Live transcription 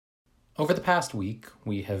Over the past week,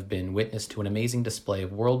 we have been witness to an amazing display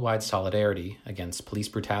of worldwide solidarity against police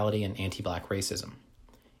brutality and anti-Black racism.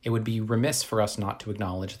 It would be remiss for us not to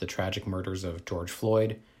acknowledge the tragic murders of George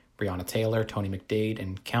Floyd, Breonna Taylor, Tony McDade,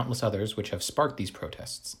 and countless others which have sparked these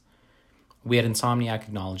protests. We at Insomniac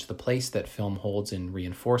acknowledge the place that film holds in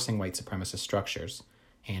reinforcing white supremacist structures,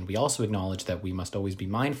 and we also acknowledge that we must always be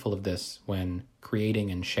mindful of this when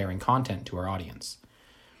creating and sharing content to our audience.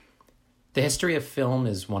 The history of film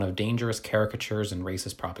is one of dangerous caricatures and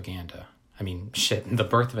racist propaganda. I mean, shit, The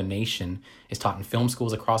Birth of a Nation is taught in film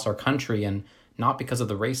schools across our country, and not because of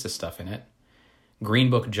the racist stuff in it. Green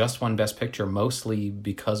Book just won Best Picture mostly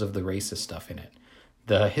because of the racist stuff in it.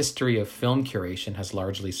 The history of film curation has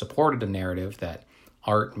largely supported a narrative that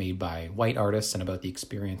art made by white artists and about the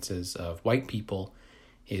experiences of white people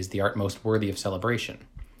is the art most worthy of celebration,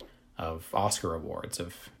 of Oscar awards,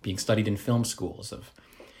 of being studied in film schools, of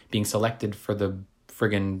being selected for the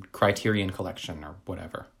friggin' Criterion Collection or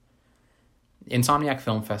whatever. Insomniac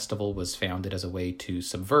Film Festival was founded as a way to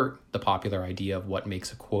subvert the popular idea of what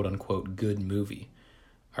makes a quote-unquote good movie.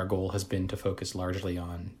 Our goal has been to focus largely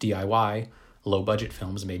on DIY, low-budget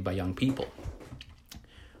films made by young people.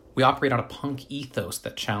 We operate on a punk ethos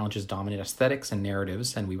that challenges dominant aesthetics and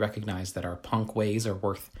narratives, and we recognize that our punk ways are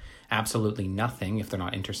worth absolutely nothing if they're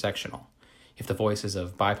not intersectional. If the voices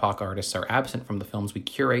of BIPOC artists are absent from the films we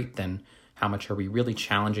curate, then how much are we really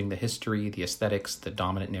challenging the history, the aesthetics, the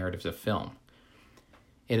dominant narratives of film?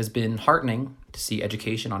 It has been heartening to see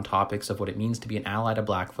education on topics of what it means to be an ally to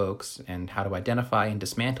Black folks and how to identify and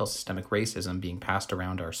dismantle systemic racism being passed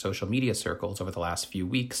around our social media circles over the last few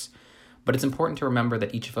weeks. But it's important to remember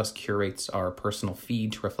that each of us curates our personal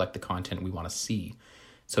feed to reflect the content we want to see.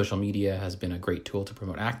 Social media has been a great tool to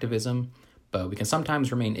promote activism, but we can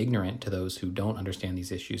sometimes remain ignorant to those who don't understand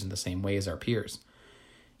these issues in the same way as our peers.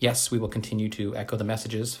 Yes, we will continue to echo the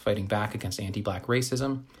messages fighting back against anti-Black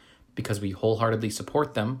racism because we wholeheartedly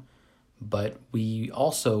support them, but we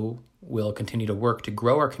also will continue to work to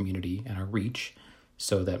grow our community and our reach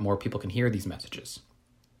so that more people can hear these messages.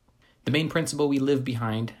 The main principle we live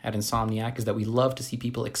behind at Insomniac is that we love to see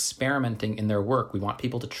people experimenting in their work. We want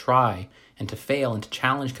people to try and to fail and to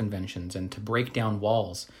challenge conventions and to break down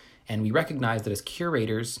walls. And we recognize that as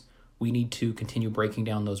curators, we need to continue breaking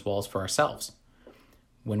down those walls for ourselves.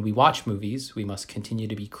 When we watch movies, we must continue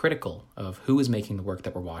to be critical of who is making the work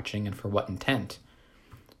that we're watching and for what intent.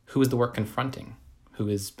 Who is the work confronting? Who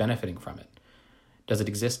is benefiting from it? Does it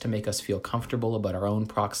exist to make us feel comfortable about our own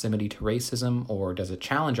proximity to racism, or does it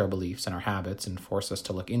challenge our beliefs and our habits and force us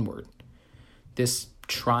to look inward? This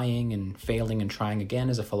trying and failing and trying again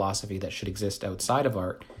is a philosophy that should exist outside of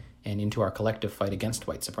art and into our collective fight against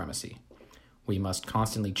white supremacy. We must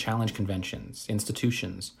constantly challenge conventions,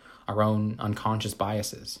 institutions, our own unconscious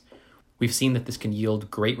biases. We've seen that this can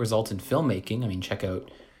yield great results in filmmaking. I mean, check out,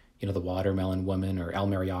 The Watermelon Woman or El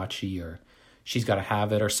Mariachi or She's Gotta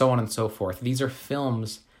Have It or so on and so forth. These are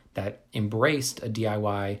films that embraced a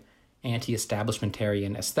DIY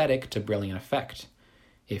anti-establishmentarian aesthetic to brilliant effect.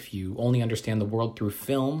 If you only understand the world through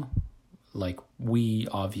film, like we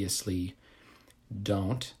obviously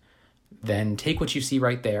don't, then take what you see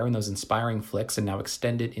right there in those inspiring flicks and now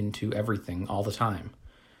extend it into everything all the time.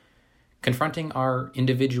 Confronting our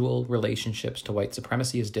individual relationships to white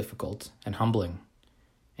supremacy is difficult and humbling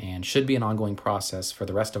and should be an ongoing process for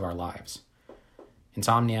the rest of our lives.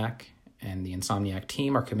 Insomniac and the Insomniac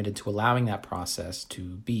team are committed to allowing that process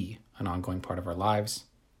to be an ongoing part of our lives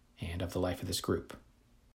and of the life of this group.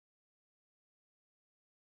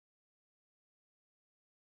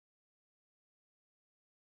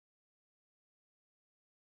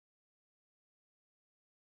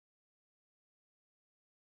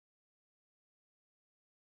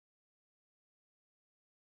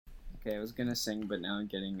 Okay, I was gonna sing, but now I'm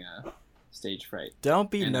getting stage fright. Don't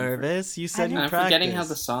be nervous. You said you I'm practiced. forgetting how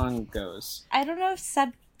the song goes. I don't know if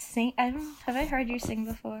Seb sing. Have I heard you sing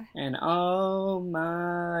before? And all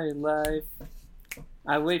my life,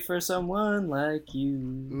 I wait for someone like you.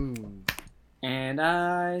 Ooh. And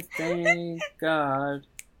I thank God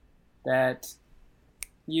that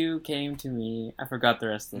you came to me. I forgot the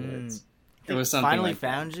rest of the words. It was something finally like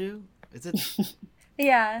found that. you? Is it?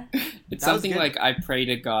 Yeah. It's That was something good. like I pray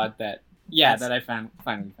to God that that I finally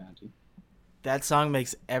found you. That song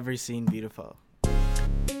makes every scene beautiful.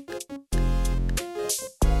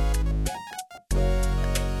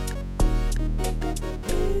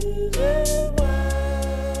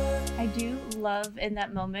 I do love in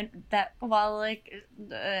that moment that while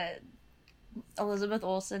Elizabeth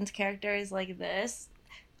Olsen's character is like this,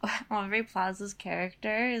 Aubrey Plaza's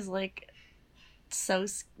character is so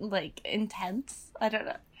intense. I don't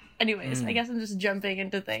know. Anyways, I guess I'm just jumping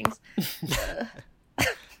into things.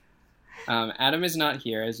 Adam is not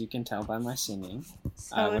here, as you can tell by my singing.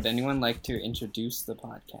 So Would anyone like to introduce the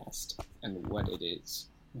podcast and what it is,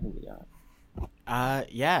 and who we are?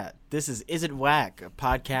 Yeah, this is It Whack, a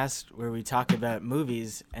podcast where we talk about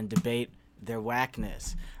movies and debate their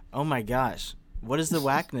whackness. Oh my gosh, what is the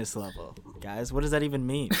whackness level, guys? What does that even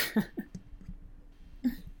mean?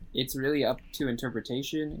 It's really up to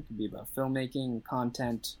interpretation. It could be about filmmaking,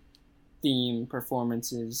 content, theme,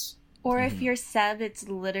 performances. Or if you're Seb, it's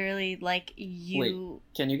literally like you.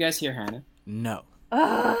 Wait, can you guys hear Hannah? No.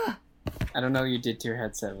 Ugh. I don't know what you did to your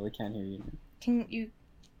headset. We can't hear you now. Can you?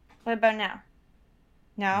 What about now?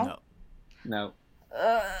 No. No.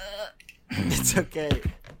 It's okay.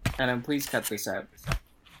 Adam, please cut this out.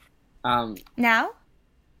 Now?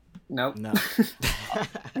 Nope. No.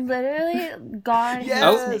 Literally, God.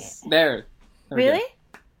 Yes! Oh, there. we Really?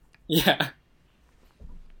 go. Yeah.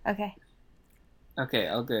 Okay. Okay,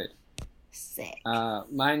 all good. Sick.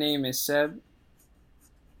 My name is Seb.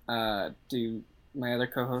 Do my other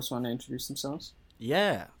co-hosts want to introduce themselves?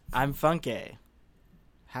 Yeah, I'm Funke.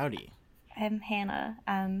 Howdy. I'm Hannah.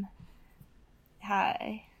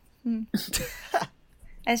 Hi. I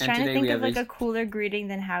was trying to today think we of have like a cooler greeting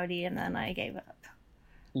than howdy, and then I gave up.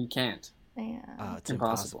 You can't. Yeah. Oh, it's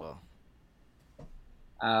Impossible.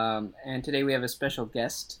 impossible. And today we have a special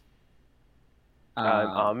guest. I'm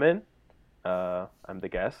Amin. I'm the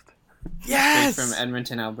guest. Yes! Straight from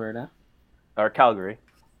Edmonton, Alberta. Or Calgary.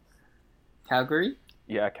 Calgary?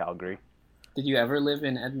 Yeah, Calgary. Did you ever live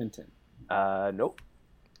in Edmonton? Nope.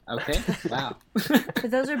 Okay. Wow. But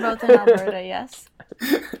those are both in Alberta, yes?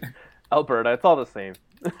 Alberta, it's all the same.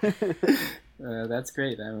 That's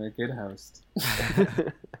great. I'm a good host.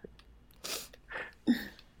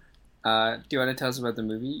 Do you want to tell us about the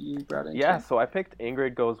movie you brought in? Yeah, today? so I picked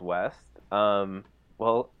Ingrid Goes West.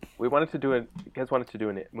 Well, we wanted to do you guys wanted to do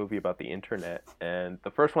a movie about the internet, and the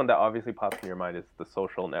first one that obviously pops in your mind is The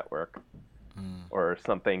Social Network, or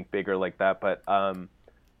something bigger like that. But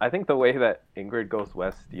I think the way that Ingrid Goes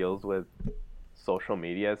West deals with social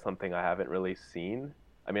media is something I haven't really seen.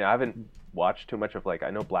 I mean, I haven't watched too much of, like, I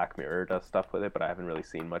know Black Mirror does stuff with it, but I haven't really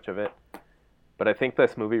seen much of it. But I think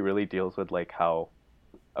this movie really deals with, like, how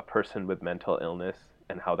a person with mental illness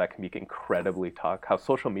and how that can be incredibly how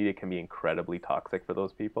social media can be incredibly toxic for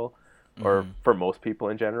those people, or for most people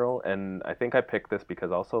in general. And I think I picked this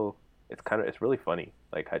because also it's really funny.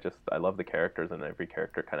 Like, I love the characters, and every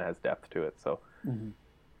character kind of has depth to it. So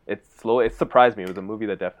it surprised me. It was a movie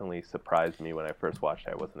that definitely surprised me when I first watched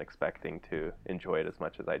it. I wasn't expecting to enjoy it as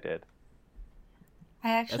much as I did.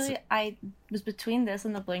 I was between this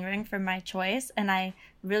and The Bling Ring for my choice, and I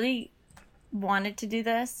really wanted to do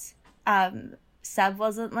this. Seb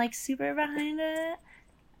wasn't like super behind it.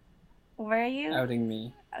 Were you? Outing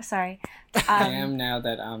me. Sorry. I am now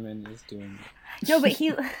that Amin is doing it. No,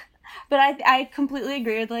 but I completely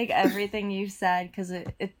agree with like everything you said, because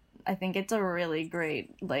I think it's a really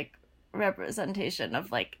great like representation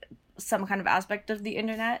of like some kind of aspect of the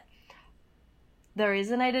internet. The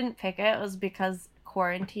reason I didn't pick it was because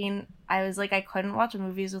quarantine, I was like, I couldn't watch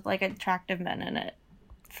movies with like attractive men in it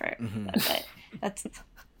for a bit. That's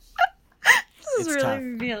this is really tough.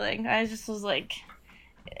 revealing. I just was like,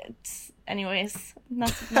 anyways,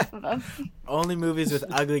 that's enough of them. Only movies with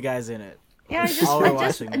ugly guys in it. Yeah, All we're I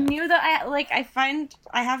just watching now. knew that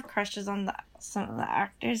I have crushes on some of the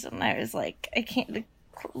actors, and I was like, I can't. The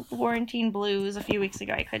quarantine blues a few weeks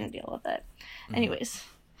ago, I couldn't deal with it. Anyways.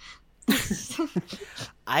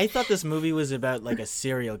 I thought this movie was about like a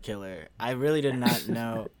serial killer. I really did not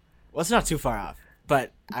know. Well, it's not too far off,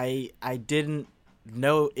 but I didn't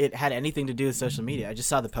know it had anything to do with social media. I just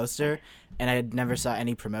saw the poster, and I never saw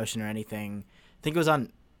any promotion or anything. I think it was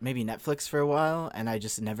on maybe Netflix for a while, and I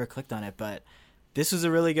just never clicked on it. But this was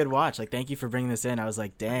a really good watch. Like, thank you for bringing this in. I was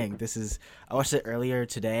like, dang, I watched it earlier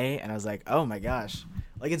today, and I was like, oh my gosh.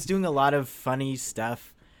 Like, it's doing a lot of funny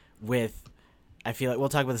stuff with, I feel like, we'll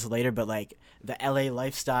talk about this later, but like the LA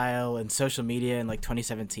lifestyle and social media in like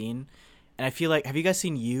 2017. And I feel like, have you guys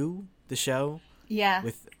seen You, the show? Yeah.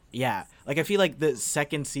 Like, I feel like the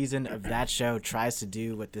second season of that show tries to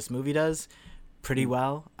do what this movie does pretty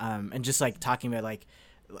well. And just like talking about like,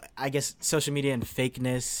 I guess, social media and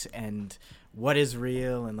fakeness and what is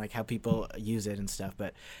real and like how people use it and stuff.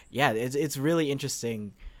 But yeah, it's really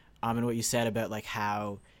interesting in what you said about like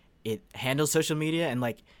how it handles social media, and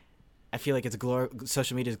like I feel like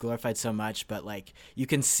social media is glorified so much, but like you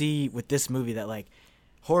can see with this movie that like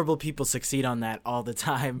horrible people succeed on that all the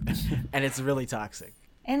time, and it's really toxic.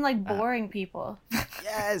 And like boring people.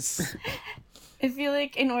 Yes. I feel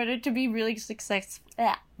like in order to be really successful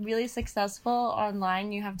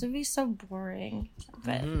online, you have to be so boring.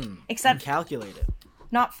 But except calculated.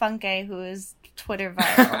 Not Funke, who is Twitter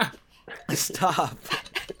viral. Stop.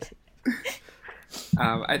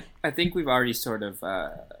 I think we've already sort of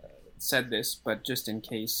said this, but just in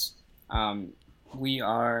case, we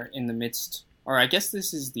are in the midst, or I guess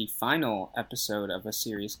this is the final episode of a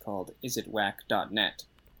series called isitwack.net,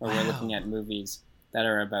 where we're looking at movies that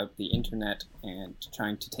are about the internet and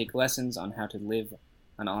trying to take lessons on how to live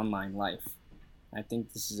an online life. I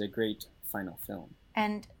think this is a great final film.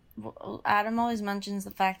 And Adam always mentions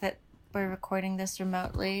the fact that we're recording this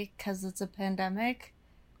remotely because it's a pandemic.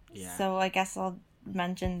 Yeah. So I guess I'll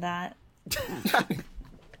mention that.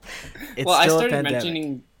 Well, I started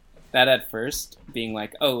mentioning that at first, being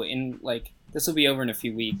like, oh, this will be over in a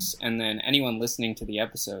few weeks, and then anyone listening to the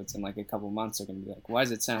episodes in like a couple months are going to be like, why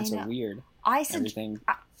does it sound so weird? I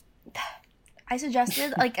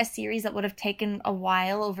suggested like a series that would have taken a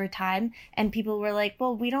while over time, and people were like,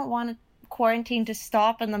 well, we don't want quarantine to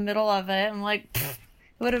stop in the middle of it. I'm like, it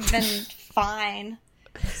would have been fine.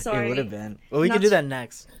 Sorry. It would have been. Well, we can do that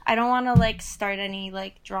next. I don't want to like start any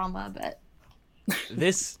like drama, but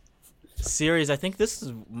this series, I think this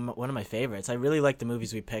is one of my favorites. I really like the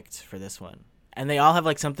movies we picked for this one, and they all have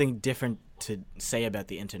like something different to say about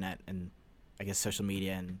the internet and I guess social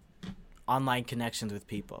media and online connections with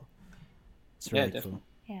people. It's really cool.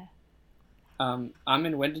 Yeah.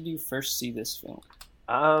 Amin, when did you first see this film?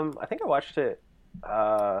 I think I watched it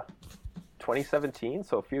 2017,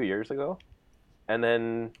 so a few years ago. And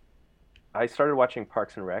then I started watching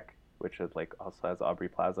Parks and Rec, which is like also has Aubrey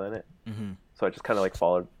Plaza in it. Mm-hmm. So I just kind of like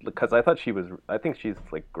followed because I think she's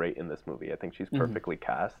like great in this movie. I think she's perfectly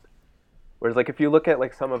cast. Whereas like if you look at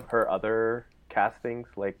like some of her other castings,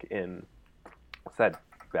 like in what's that,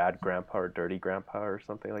 Bad Grandpa or Dirty Grandpa or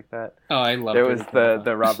something like that. Oh, I love. There was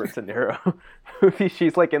the Robert De Niro movie.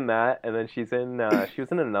 She's like in that, and then she's in she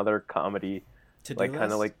was in another comedy, like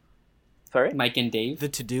kind of like, sorry, Mike and Dave. The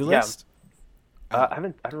To-Do List. I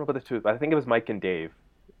don't know about the two, but I think it was Mike and Dave.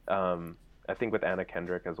 I think with Anna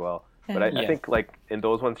Kendrick as well. But I think like in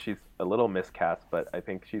those ones she's a little miscast, but I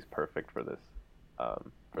think she's perfect for this,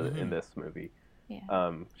 in this movie.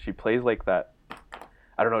 Yeah. She plays like that.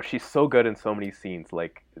 I don't know. She's so good in so many scenes.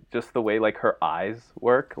 Like just the way like her eyes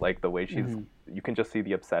work, like the way she's, you can just see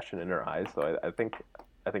the obsession in her eyes. So I think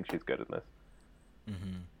she's good in this.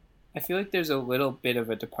 Mm-hmm. I feel like there's a little bit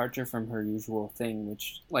of a departure from her usual thing,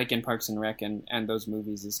 which, like in Parks and Rec and those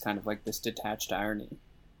movies, is kind of like this detached irony.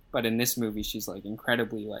 But in this movie, she's like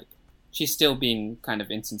incredibly like, she's still being kind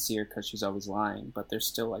of insincere because she's always lying, but there's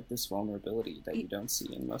still like this vulnerability that you don't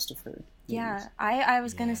see in most of her movies. Yeah, I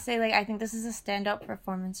was gonna say like I think this is a standout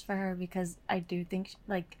performance for her because I do think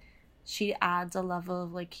like she adds a level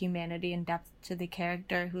of like humanity and depth to the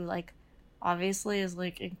character who like obviously is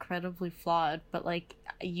like incredibly flawed, but like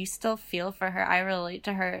you still feel for her. I relate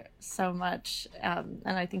to her so much, and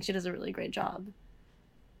I think she does a really great job.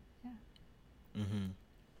 Yeah. Mm-hmm.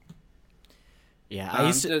 Yeah, I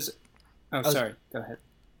used to. Sorry. Go ahead.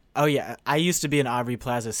 Oh yeah, I used to be an Aubrey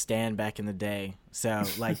Plaza stan back in the day. So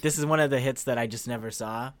like, this is one of the hits that I just never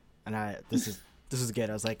saw, and this was good.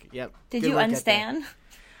 I was like, yep. Did you unstan?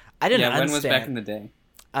 I didn't. Yeah, when was back in the day?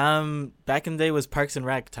 Back in the day was Parks and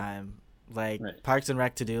Rec time. Like right. Parks and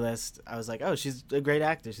Rec To-Do List. I was like, oh, she's a great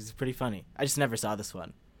actor. She's pretty funny. I just never saw this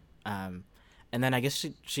one. And then I guess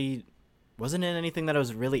she wasn't in anything that I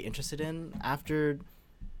was really interested in after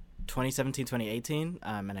 2017, 2018,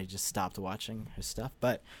 and I just stopped watching her stuff.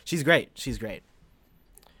 But she's great. She's great.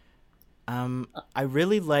 I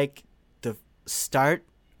really like the start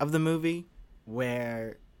of the movie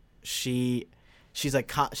where she's like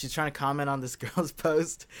she's trying to comment on this girl's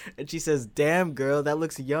post, and she says, "Damn girl, that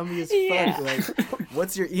looks yummy as fuck. Yeah. Like,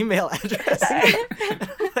 what's your email address?"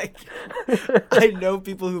 Like, I know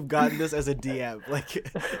people who've gotten this as a DM. Like,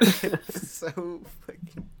 it's so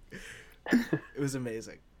fucking. It was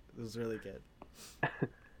amazing. It was really good.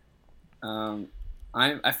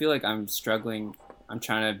 I feel like I'm struggling. I'm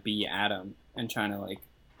trying to be Adam and trying to like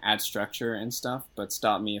add structure and stuff, but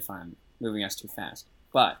stop me if I'm moving us too fast.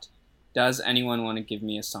 But does anyone want to give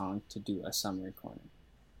me a song to do a summary corner?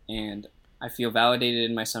 And I feel validated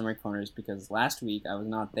in my summary corners because last week I was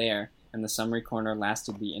not there and the summary corner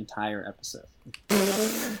lasted the entire episode.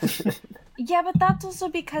 Yeah, but that's also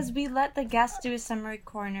because we let the guests do a summary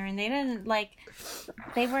corner and they didn't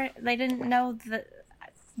know the,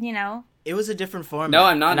 you know. It was a different format. No,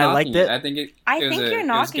 I'm not knocking I liked it. I think you're knocking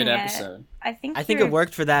it was a good it. episode. I think it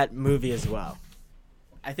worked for that movie as well.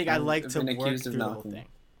 I think I like to been work accused through of the whole knocking. thing.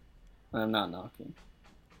 I'm not knocking.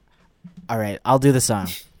 All right, I'll do the song.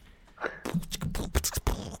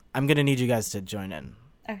 I'm gonna need you guys to join in.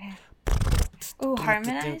 Okay. Ooh,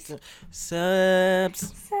 harmonize.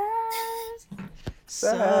 Subs. Subs.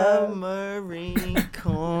 Submarine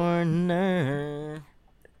corner.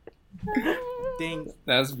 Ding.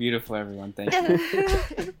 That was beautiful, everyone. Thank you.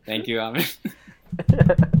 Thank you, Amit. Take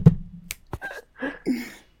it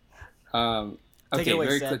Okay, away,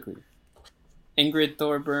 very Seb. quickly. Ingrid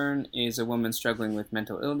Thorburn is a woman struggling with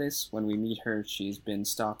mental illness. When we meet her, she's been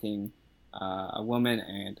stalking a woman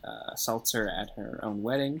and assaults her at her own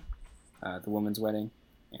wedding, the woman's wedding.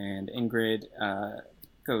 And Ingrid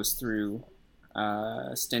goes through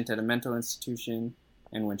a stint at a mental institution,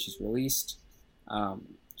 and when she's released,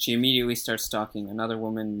 she immediately starts stalking another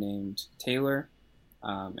woman named Taylor,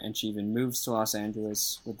 and she even moves to Los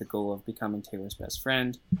Angeles with the goal of becoming Taylor's best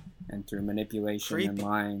friend, and through manipulation and Creepy.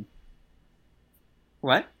 lying.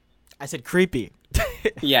 What? I said creepy.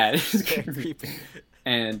 Yeah, it is creepy. Creepy.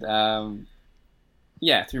 And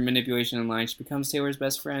through manipulation and lying, she becomes Taylor's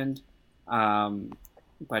best friend.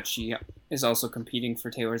 But she is also competing for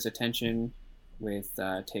Taylor's attention with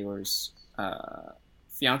Taylor's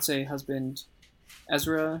fiance, husband,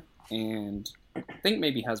 Ezra, and I think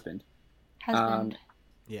maybe husband. Husband.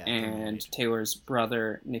 Yeah. And Taylor's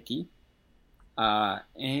brother, Nikki.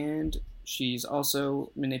 And she's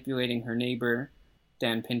also manipulating her neighbor,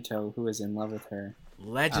 Dan Pinto, who is in love with her,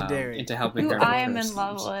 Legendary. into helping Who her. I with am her in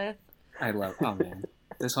love schemes. with. I love. Oh man,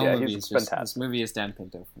 this whole Yeah, movie he's is just. fantastic. This movie is Dan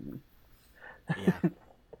Pinto for me. Yeah.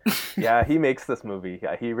 Yeah, he makes this movie.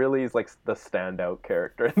 Yeah, he really is like the standout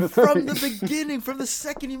character in this From movie. the beginning, from the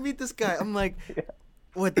second you meet this guy, I'm like,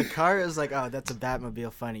 what, the car is like, oh, that's a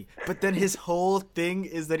Batmobile, funny. But then his whole thing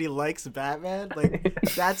is that he likes Batman. Like,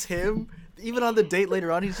 that's him. Even on the date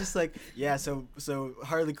later on, he's just like, yeah, so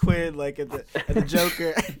Harley Quinn, like, and the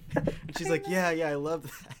Joker. And she's like, yeah, I love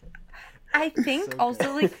that. I think So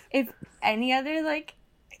also, like, if any other, like,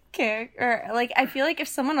 character, like, I feel like if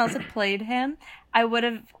someone else had played him, I would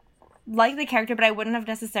have liked the character, but I wouldn't have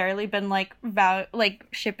necessarily been, like,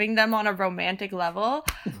 shipping them on a romantic level.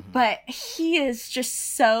 But he is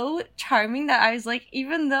just so charming that I was like,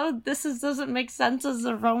 even though doesn't make sense as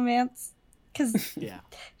a romance, because Yeah.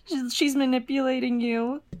 she's manipulating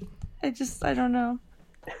you. I don't know.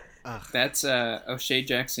 That's O'Shea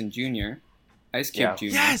Jackson Jr., Ice Cube Jr.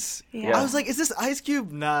 Yes! Yeah. I was like, is this Ice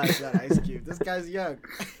Cube? Nah, it's not Ice Cube. This guy's young.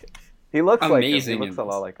 He looks like him. He Amazing looks in a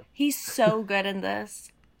lot this. like him. He's so good in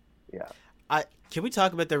this. Yeah. Can we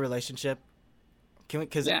talk about their relationship?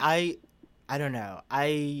 Because Yeah. I don't know.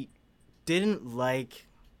 I didn't like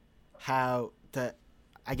how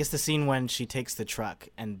I guess the scene when she takes the truck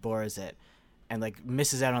and bores it and like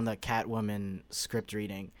misses out on the Catwoman script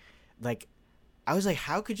reading. Like, I was like,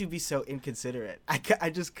 how could you be so inconsiderate? I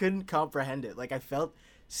just couldn't comprehend it. Like, I felt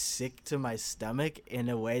sick to my stomach in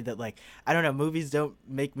a way that, like, I don't know, movies don't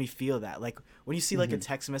make me feel that. Like, when you see like a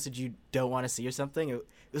text message you don't want to see or something, it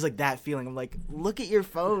was like that feeling. I'm like, look at your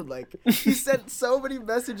phone. Like, you sent so many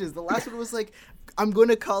messages. The last one was like, I'm going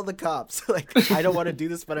to call the cops. Like, I don't want to do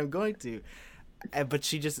this, but I'm going to. But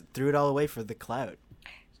she just threw it all away for the clout.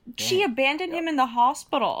 She abandoned him in the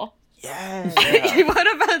hospital. Yeah.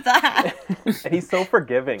 What about that? And he's so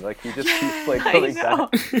forgiving. Like he just keeps like I coming know.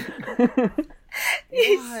 back.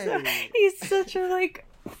 He's such a, like,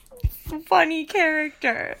 funny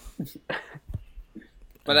character.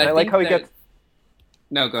 But I I like think how he that... gets.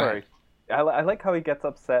 No, go Sorry. ahead. I like how he gets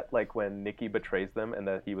upset like when Nikki betrays them and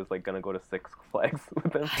that he was like gonna go to Six Flags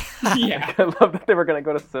with them. Yeah. I love that they were gonna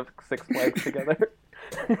go to Six Flags together.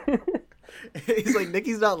 He's like,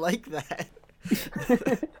 Nikki's not like that.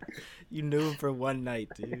 You knew him for one night,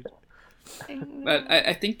 dude. But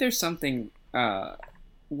I think there's something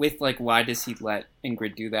with, like, why does he let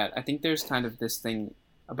Ingrid do that? I think there's kind of this thing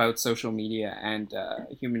about social media and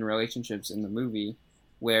human relationships in the movie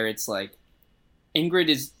where it's like, Ingrid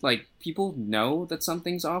is, like, people know that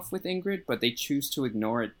something's off with Ingrid, but they choose to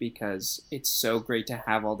ignore it because it's so great to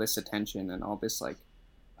have all this attention and all this, like,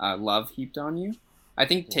 love heaped on you. I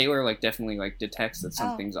think Taylor, like, definitely, like, detects that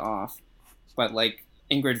something's off, but, like,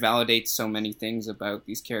 Ingrid validates so many things about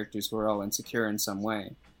these characters who are all insecure in some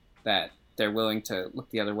way that they're willing to look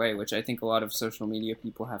the other way, which I think a lot of social media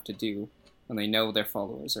people have to do when they know their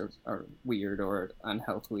followers are weird or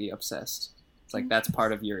unhealthily obsessed. It's like that's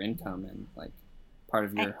part of your income and, like, part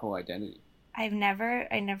of your whole identity. I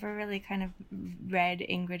never really kind of read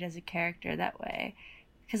Ingrid as a character that way,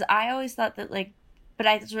 because I always thought that, like, but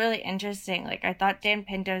it's really interesting. Like, I thought Dan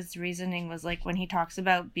Pinto's reasoning was, like, when he talks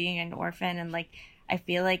about being an orphan and, like, I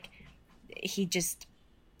feel like he just,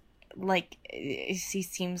 like, he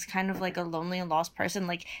seems kind of like a lonely and lost person.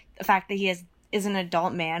 Like, the fact that he has is an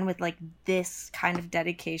adult man with like this kind of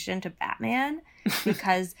dedication to Batman,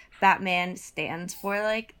 because Batman stands for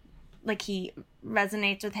like he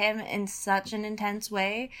resonates with him in such an intense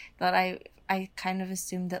way that I kind of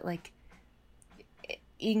assumed that like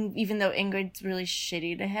even though Ingrid's really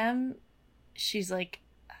shitty to him, she's like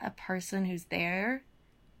a person who's there.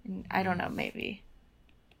 And I don't know, maybe.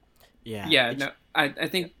 Yeah. Yeah, no, I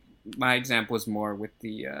think my example is more with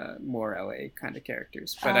the more LA kind of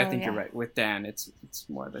characters. But I think you're right. With Dan, it's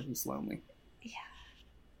more that he's lonely.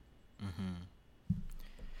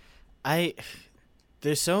 Yeah.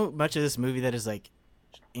 There's so much of this movie that is like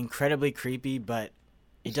incredibly creepy, but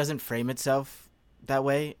it doesn't frame itself that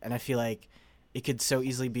way. And I feel like it could so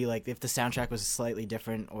easily be like, if the soundtrack was slightly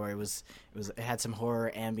different, or it had some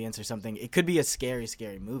horror ambience or something, it could be a scary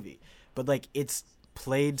movie. But like, it's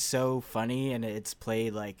played so funny, and it's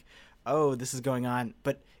played like, oh, this is going on.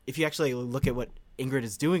 But if you actually look at what Ingrid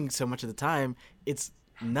is doing so much of the time, it's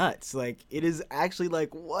nuts. Like, it is actually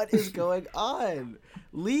like, what is going on?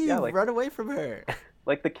 Leave, like, run away from her.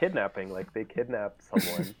 Like the kidnapping, like they kidnap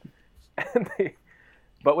someone,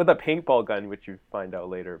 but with a paintball gun, which you find out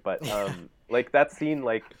later. But like that scene,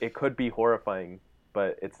 like it could be horrifying,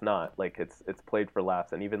 but it's not. Like it's played for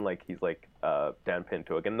laughs, and even like he's like Dan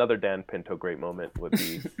Pinto. Again, another Dan Pinto great moment would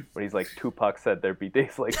be when he's like, Tupac said there'd be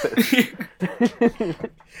days like this.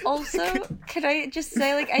 Also, could I just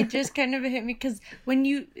say, like, I just kind of hit me because when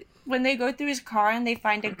they go through his car and they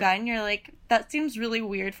find a gun, you're like, that seems really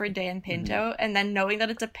weird for Dan Pinto. And then knowing that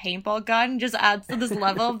it's a paintball gun just adds to this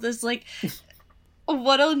level of this, like,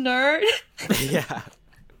 what a nerd. Yeah.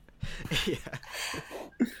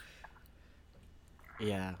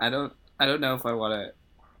 Yeah. I don't know if I want to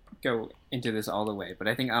go into this all the way, but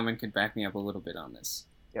I think Amin could back me up a little bit on this.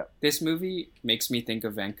 Yeah. This movie makes me think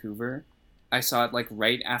of Vancouver. I saw it like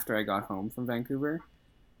right after I got home from Vancouver,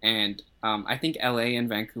 and I think LA and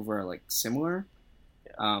Vancouver are like similar.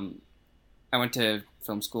 Yeah. I went to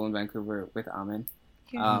film school in Vancouver with Amin.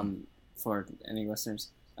 For any listeners.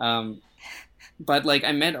 But like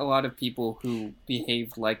I met a lot of people who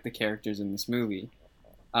behaved like the characters in this movie.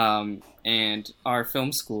 And our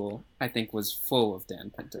film school, I think, was full of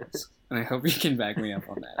Dan Pintos. And I hope you can back me up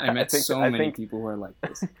on that. I met many people who are like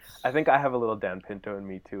this. I think I have a little Dan Pinto in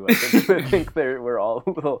me too. I think we're all a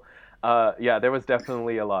little. Yeah, there was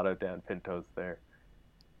definitely a lot of Dan Pintos there.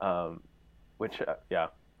 Which yeah,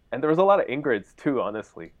 and there was a lot of Ingrids too.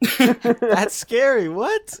 Honestly, that's scary.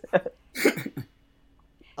 What?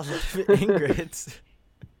 A lot of Ingrids.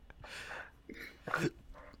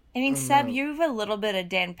 I mean, Seb, you have a little bit of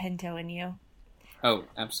Dan Pinto in you. Oh,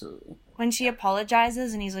 absolutely. When she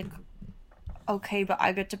apologizes and he's like, okay, but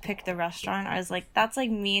I get to pick the restaurant, I was like, that's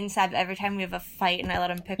like me and Seb every time we have a fight and I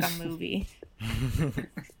let him pick a movie.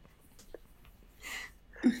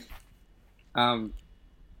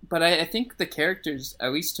 But I think the characters,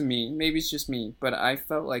 at least to me, maybe it's just me, but I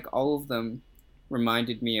felt like all of them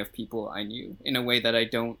reminded me of people I knew in a way that I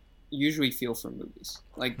don't usually feel for movies.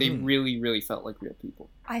 Like they really, really felt like real people.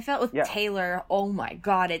 I felt with Taylor, oh my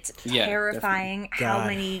god, it's terrifying how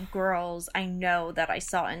many girls I know that I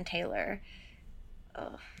saw in Taylor.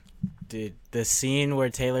 Ugh. Dude, the scene where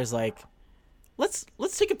Taylor's like, let's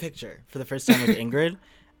take a picture for the first time with Ingrid,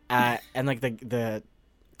 and like the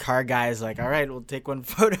car guy's like, all right, we'll take one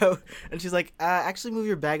photo, and she's like, actually move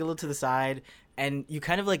your bag a little to the side. And you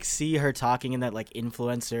kind of like see her talking in that like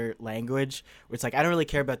influencer language where it's like, I don't really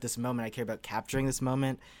care about this moment. I care about capturing this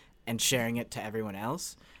moment and sharing it to everyone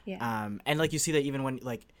else. Yeah. And like you see that even when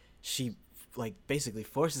like she like basically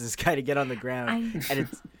forces this guy to get on the ground, and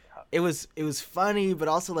it was funny, but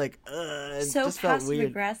also like it so just felt weird.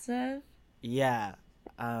 Aggressive. Yeah.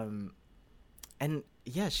 And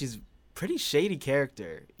yeah, she's pretty shady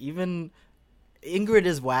character. Even Ingrid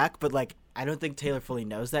is whack, but like I don't think Taylor fully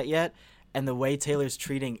knows that yet. And the way Taylor's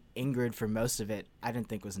treating Ingrid for most of it, I didn't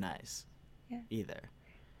think was nice either.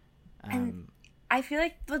 And I feel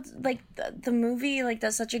like the movie like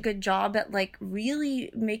does such a good job at like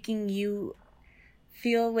really making you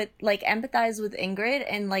feel with like empathize with Ingrid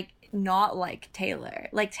and like not like Taylor.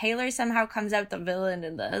 Like Taylor somehow comes out the villain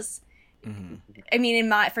in this. Mm-hmm. I mean,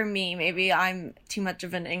 for me, maybe I'm too much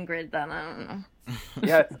of an Ingrid then. I don't know.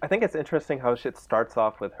 Yeah, I think it's interesting how shit starts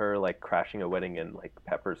off with her like crashing a wedding and like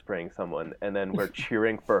pepper spraying someone, and then we're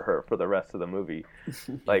cheering for her for the rest of the movie.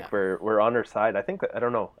 Like we're on her side. I think I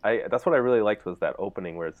don't know. That's what I really liked was that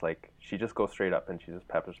opening where it's like she just goes straight up and she just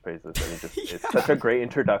pepper sprays this, and it's such a great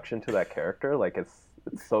introduction to that character. Like it's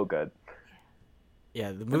so good.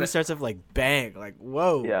 Yeah, the movie starts off like bang, like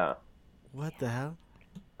whoa. Yeah. What the hell?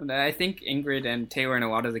 I think Ingrid and Taylor and a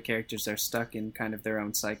lot of the characters are stuck in kind of their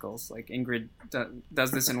own cycles. Like Ingrid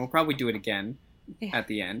does this, and we'll probably do it again at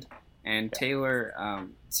the end. And Taylor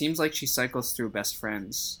seems like she cycles through best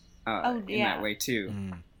friends in that way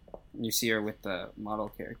too. You see her with the model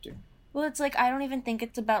character. Well, it's like I don't even think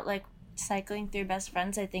it's about like cycling through best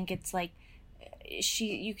friends. I think it's like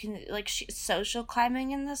she's social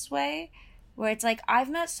climbing in this way, where it's like I've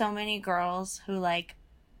met so many girls who like,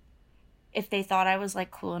 if they thought I was like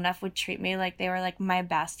cool enough, would treat me like they were like my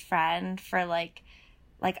best friend for like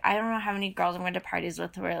I don't know how many girls I'm going to parties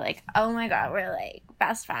with who are like, oh my god, we're like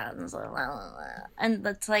best friends, blah, blah, blah. And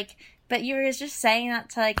that's like, but you were just saying that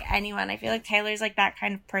to like anyone. I feel like Taylor's like that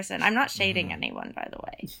kind of person. I'm not shading anyone, by the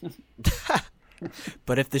way.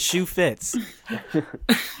 But if the shoe fits.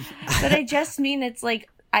 But I just mean it's like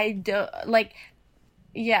I don't like.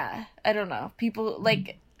 Yeah, I don't know. People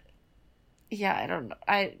like. Yeah, I don't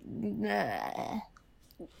know.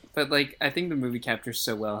 But like, I think the movie captures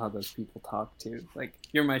so well how those people talk too. Like,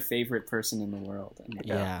 you're my favorite person in the world. And, like,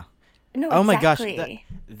 Yeah. No, Oh my exactly. gosh,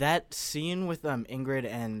 that scene with Ingrid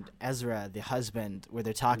and Ezra, the husband, where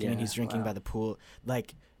they're talking and he's drinking by the pool,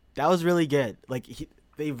 like that was really good. Like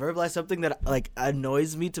they verbalize something that like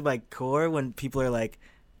annoys me to my core when people are like,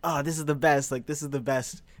 "Oh, this is the best." Like this is the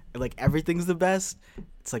best. Like everything's the best.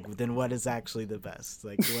 It's like, then what is actually the best?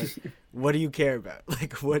 Like what do you care about?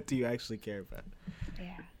 Like what do you actually care about?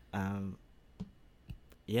 Yeah.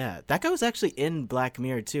 Yeah, that guy was actually in Black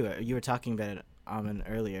Mirror too. You were talking about it, Amin,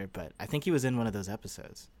 earlier, but I think he was in one of those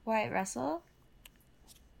episodes. Wyatt Russell?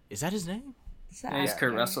 Is that his name? Yeah, he's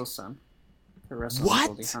Kurt Russell's son. Kurt Russell's What?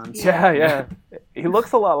 Goldie Hawn's Yeah. He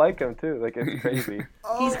looks a lot like him too. Like it's crazy.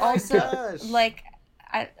 He's also like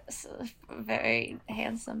a very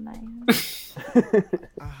handsome man.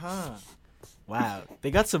 Uh-huh. Wow.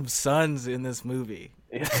 They got some sons in this movie.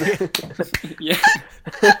 Yeah.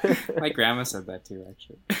 My grandma said that too,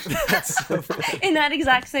 actually. That's so funny. In that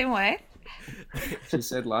exact same way. She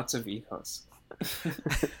said lots of hijos.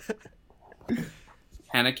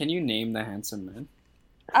 Hannah, can you name the handsome man?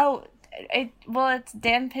 Oh, it's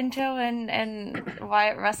Dan Pinto and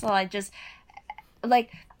Wyatt Russell. I just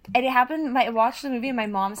like it happened. I watched the movie and my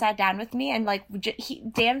mom sat down with me and like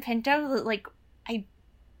Dan Pinto like I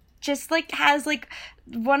just like has like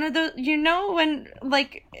one of the when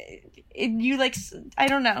like you like I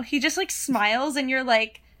don't know, he just like smiles and you're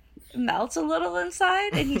like melts a little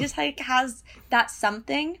inside and he just like has that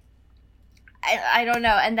something. I don't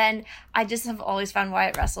know. And then I just have always found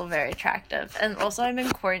Wyatt Russell very attractive. And also I'm in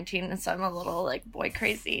quarantine and so I'm a little like boy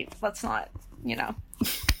crazy. Let's not,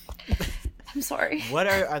 I'm sorry. What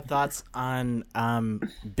are our thoughts on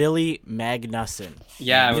Billy Magnussen?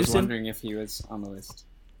 Yeah, I was wondering if he was on the list.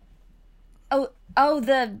 Oh,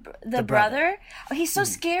 the brother? Oh, he's so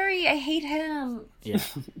scary. I hate him.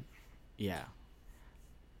 Yeah.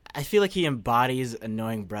 I feel like he embodies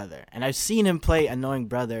annoying brother. And I've seen him play annoying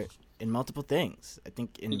brother in multiple things. I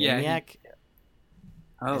think in Maniac.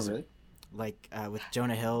 Really? Like with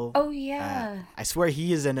Jonah Hill. Oh, yeah. I swear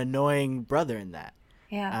he is an annoying brother in that.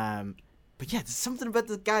 Yeah. But yeah, there's something about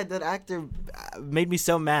this guy, that actor, made me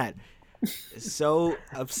so mad. So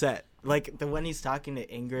upset. Like when he's talking to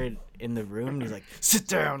Ingrid in the room, and he's like, "Sit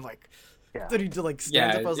down!" Like, then he just like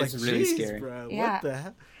stands up. I was like, really "Jeez, scary. bro, Yeah. what the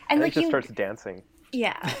hell?" And he like just starts dancing.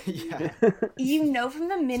 Yeah. Yeah. From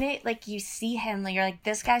the minute like you see him, like you're like,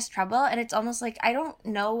 this guy's trouble, and it's almost like I don't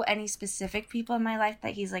know any specific people in my life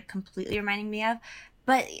that he's like completely reminding me of,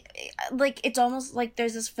 but like it's almost like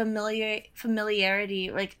there's this familiarity.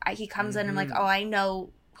 Like he comes in and I'm like, oh, I know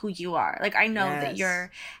who you are. Like I know that you're,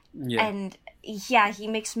 and yeah, he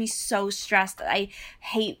makes me so stressed. I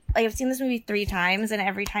hate. Like I've seen this movie 3 times, and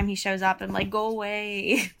every time he shows up, I'm like, go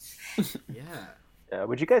away. Yeah.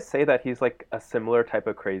 Would you guys say that he's like a similar type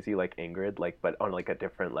of crazy like Ingrid, like but on like a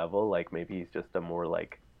different level? Like maybe he's just a more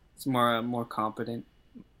like it's more competent.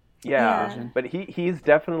 Yeah. But he's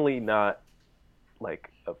definitely not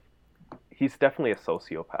like he's definitely a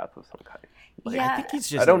sociopath of some kind. Like, I think he's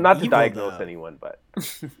just. I don't not to evil, diagnose though. anyone, but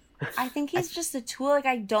I think he's just a tool. Like,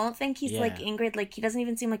 I don't think he's like Ingrid. Like, he doesn't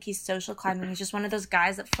even seem like he's social climbing. He's just one of those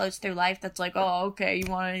guys that floats through life that's like, oh, okay, you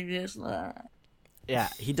want to do this? Yeah,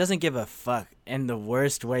 he doesn't give a fuck in the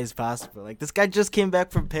worst ways possible. Like, this guy just came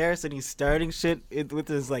back from Paris and he's starting shit with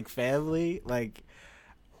his, like, family. Like,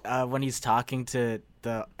 when he's talking to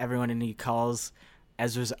everyone and he calls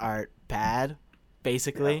Ezra's art bad,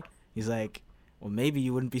 basically. Yeah. He's like, well, maybe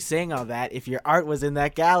you wouldn't be saying all that if your art was in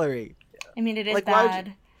that gallery. I mean, it is like,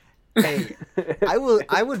 bad. Hey,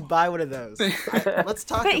 I would buy one of those. Let's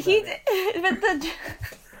talk about it. He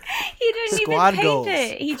didn't Squad even paint goals.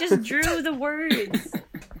 it. He just drew the words.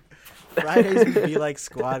 Fridays would be like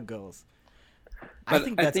squad goals. I But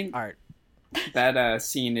think I that's think- art. That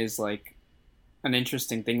scene is like an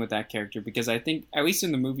interesting thing with that character because I think, at least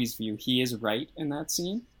in the movie's view, he is right in that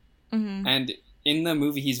scene. Mm-hmm. And in the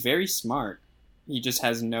movie, he's very smart. He just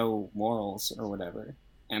has no morals or whatever.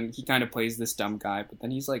 And he kind of plays this dumb guy, but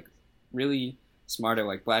then he's like really smart at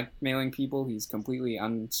like blackmailing people. He's completely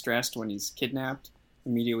unstressed when he's kidnapped,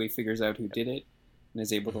 immediately figures out who did it, and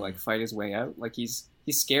is able to like fight his way out. Like he's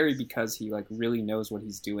scary because he like really knows what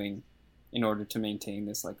he's doing in order to maintain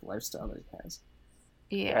this like lifestyle that he has.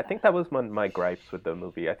 Yeah. I think that was one of my gripes with the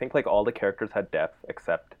movie. I think like all the characters had depth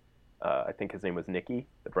except I think his name was Nicky,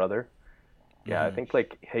 the brother. Yeah, I think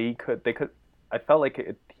like I felt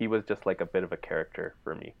like he was just like a bit of a character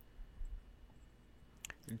for me.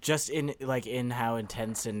 Just in how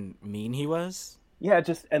intense and mean he was. Yeah,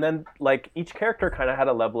 and then like each character kind of had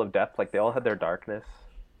a level of depth. Like they all had their darkness,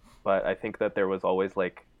 but I think that there was always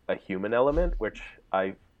like a human element, which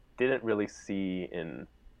I didn't really see in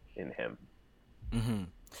him. Mm-hmm.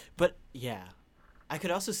 But yeah, I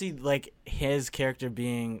could also see like his character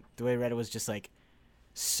being, the way I read it, was just like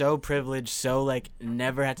so privileged, so like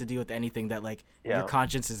never had to deal with anything, that like your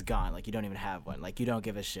conscience is gone. Like you don't even have one. Like you don't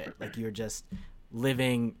give a shit. Like you're just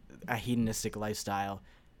living a hedonistic lifestyle,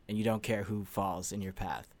 and you don't care who falls in your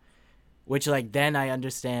path. Which like then I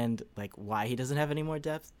understand like why he doesn't have any more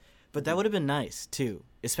depth. But that would have been nice too,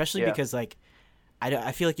 especially because like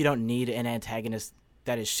I feel like you don't need an antagonist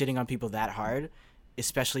that is shitting on people that hard,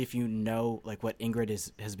 especially if you know like what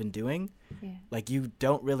Ingrid has been doing. Yeah. Like you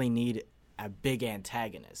don't really need a big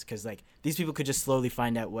antagonist, because like these people could just slowly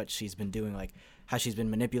find out what she's been doing, like how she's been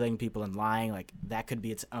manipulating people and lying. Like that could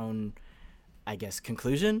be its own, I guess,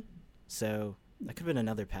 conclusion. So that could have been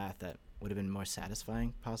another path that would have been more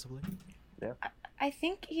satisfying, possibly. Yeah. I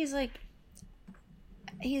think he's an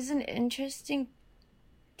interesting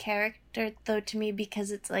character though to me,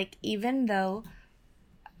 because it's like, even though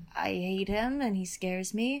I hate him and he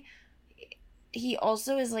scares me, he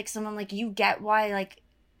also is like someone, like, you get why like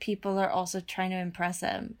people are also trying to impress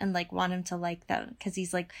him and like want him to like them, because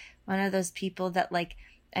he's like one of those people that like,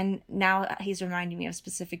 and now he's reminding me of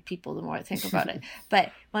specific people the more I think about it,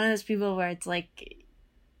 but one of those people where it's like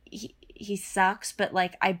he sucks, but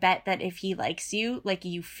like I bet that if he likes you, like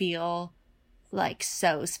you feel like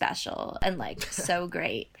so special and like so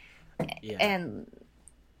great. Yeah. And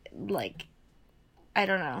like I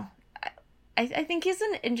don't know, I think he's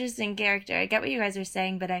an interesting character. I get what you guys are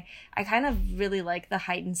saying, but I kind of really like the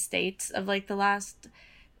heightened states of like the last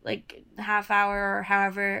like half hour or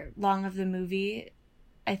however long of the movie.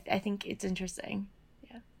 I think it's interesting.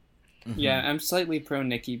 Yeah. Mm-hmm. Yeah, I'm slightly pro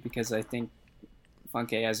Nicky because I think,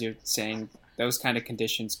 Funke, as you're saying, those kind of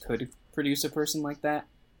conditions could produce a person like that.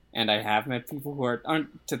 And I have met people who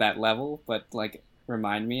aren't to that level, but like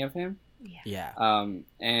remind me of him. Yeah.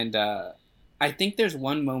 I think there's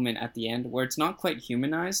one moment at the end where it's not quite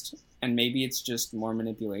humanized, and maybe it's just more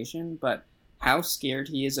manipulation, but how scared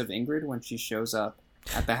he is of Ingrid when she shows up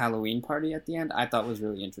at the Halloween party at the end, I thought was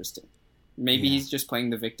really interesting. Maybe he's just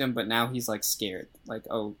playing the victim, but now he's like scared. Like,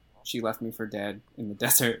 oh, she left me for dead in the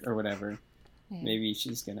desert or whatever. Yeah. Maybe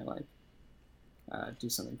she's gonna like do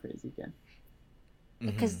something crazy again.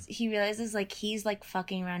 Because he realizes like he's like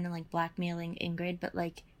fucking around and like blackmailing Ingrid, but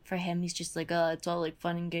like for him he's just like, oh, it's all like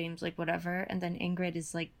fun and games, like whatever. And then Ingrid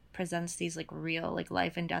is like presents these like real like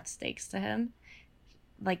life and death stakes to him.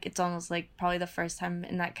 Like it's almost like probably the first time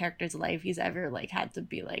in that character's life he's ever like had to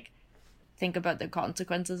be like think about the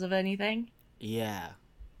consequences of anything. Yeah.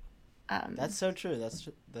 That's so true.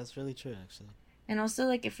 That's really true, actually. And also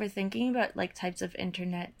like if we're thinking about like types of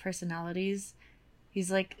internet personalities,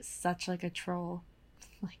 he's like such like a troll.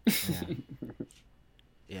 Like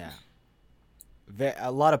Yeah.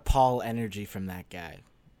 A lot of Paul energy from that guy.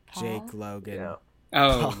 Paul? Jake Logan. Yeah.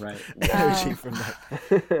 Oh, right. Energy from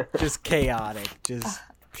that. Just chaotic. Just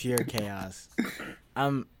pure chaos.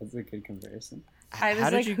 That's a good comparison. I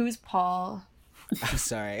was like, who's Paul? I'm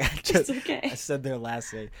sorry. It's okay. I said their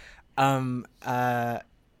last name. I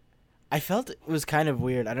felt it was kind of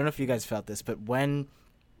weird. I don't know if you guys felt this, but when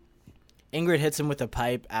Ingrid hits him with a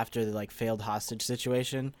pipe after the like failed hostage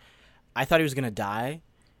situation, I thought he was gonna die,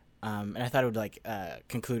 and I thought it would like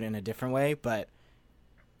conclude in a different way. But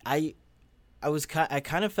I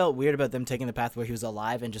kind of felt weird about them taking the path where he was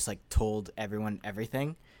alive and just like told everyone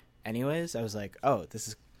everything. Anyways, I was like, oh, this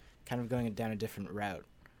is kind of going down a different route.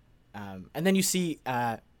 And then you see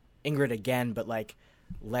Ingrid again, but like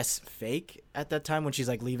less fake at that time when she's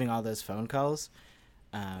like leaving all those phone calls.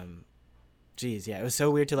 It was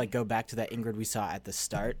so weird to like go back to that Ingrid we saw at the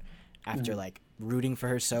start after like rooting for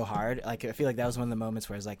her so hard. Like, I feel like that was one of the moments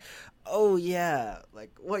where I was like, oh yeah,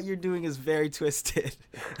 like what you're doing is very twisted.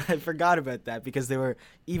 I forgot about that because there were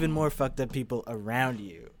even more fucked up people around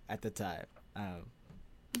you at the time.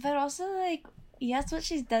 But also, like, yes, what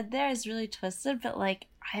she's did there is really twisted, but, like,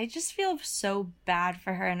 I just feel so bad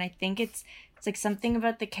for her, and I think it's like something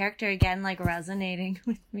about the character, again, like, resonating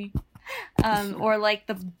with me. Or, like,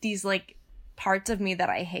 these, like, parts of me that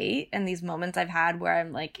I hate, and these moments I've had where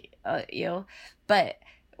I'm, like, ew. But,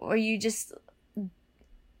 or you just,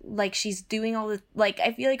 like, she's doing all the, like,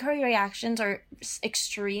 I feel like her reactions are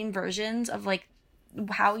extreme versions of, like,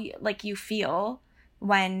 how you feel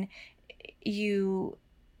when you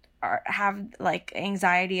have like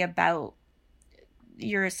anxiety about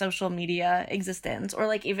your social media existence, or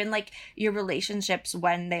like even like your relationships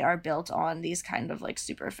when they are built on these kind of like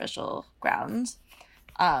superficial grounds.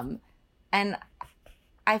 And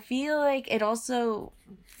I feel like it also,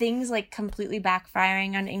 things like completely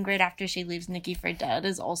backfiring on Ingrid after she leaves Nikki for dead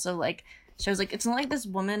is also like shows like it's not like this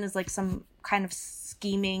woman is like some kind of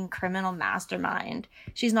scheming criminal mastermind.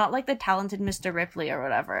 She's not like the talented Mr. Ripley or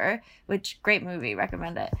whatever, which great movie,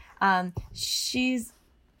 recommend it. She's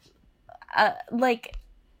like,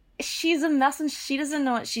 she's a mess and she doesn't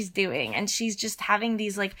know what she's doing, and she's just having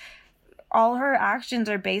these like, all her actions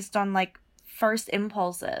are based on like first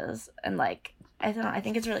impulses, and like I don't know, I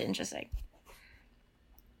think it's really interesting.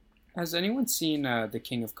 Has anyone seen The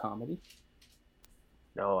King of Comedy?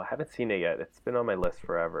 No, I haven't seen it yet. It's been on my list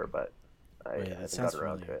forever, but I haven't gotten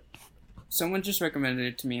around to it. Someone just recommended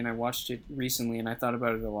it to me, and I watched it recently, and I thought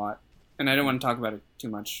about it a lot. And I don't want to talk about it too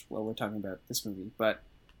much while we're talking about this movie, but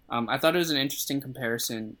I thought it was an interesting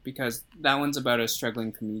comparison because that one's about a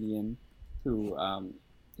struggling comedian who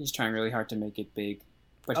he's trying really hard to make it big.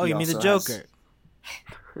 But you mean the Joker?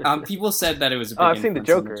 People said that it was a big I've seen the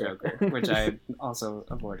Joker. Joker, which I also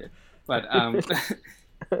avoided. But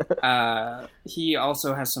he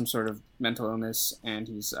also has some sort of mental illness, and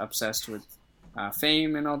he's obsessed with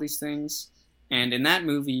fame and all these things. And in that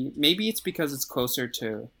movie, maybe it's because it's closer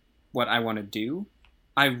to what I want to do,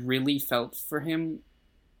 I really felt for him,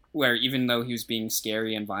 where even though he was being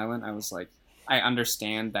scary and violent, I was like, I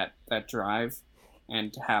understand that drive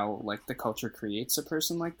and how like the culture creates a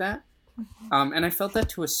person like that. And I felt that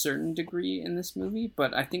to a certain degree in this movie,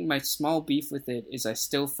 but I think my small beef with it is I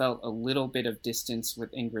still felt a little bit of distance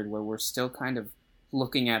with Ingrid, where we're still kind of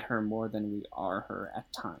looking at her more than we are her at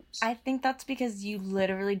times. I think that's because you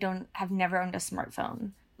literally have never owned a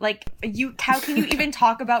smartphone. Like, how can you even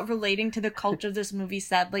talk about relating to the culture this movie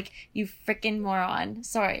said? Like, you freaking moron.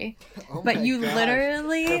 Sorry. Oh but you gosh.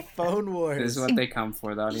 literally... The phone wars. This is what they come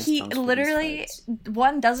for, the audience He comes for literally, these fights.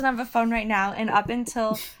 one, doesn't have a phone right now, and up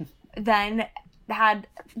until then had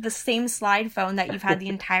the same slide phone that you've had the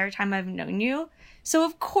entire time I've known you. So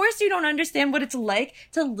of course you don't understand what it's like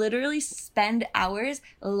to literally spend hours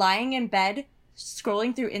lying in bed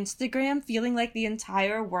scrolling through Instagram, feeling like the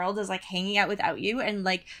entire world is like hanging out without you, and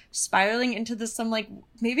like spiraling into this some like,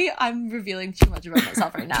 maybe I'm revealing too much about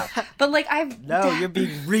myself right now, but like you're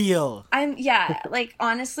being real. Like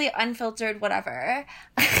honestly unfiltered, whatever.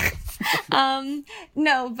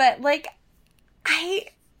 No, but like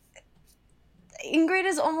Ingrid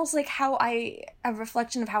is almost like a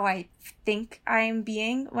reflection of how I think I'm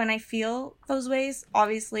being when I feel those ways.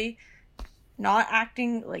 Obviously not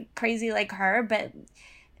acting like crazy like her, but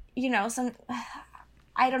you know,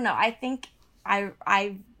 I don't know. I think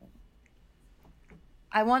I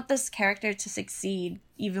want this character to succeed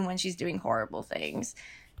even when she's doing horrible things.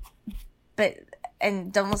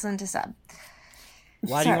 And don't listen to Seb.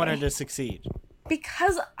 Why do you want her to succeed?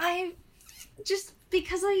 Because I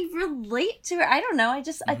relate to her. I don't know.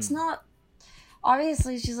 It's not,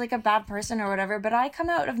 obviously she's like a bad person or whatever, but I come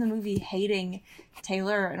out of the movie hating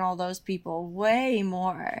Taylor and all those people way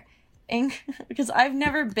more. Because I've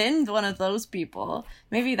never been one of those people.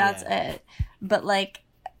 Maybe that's it. But like,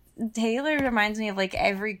 Taylor reminds me of like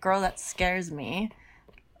every girl that scares me.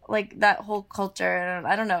 Like that whole culture.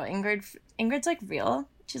 I don't know. Ingrid's like real.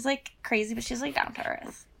 She's like crazy, but she's like down to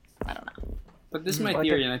earth. I don't know. But this is my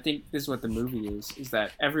theory, and I think this is what the movie is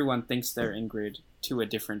that everyone thinks they're Ingrid to a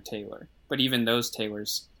different Taylor. But even those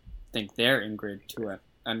Taylors think they're Ingrid to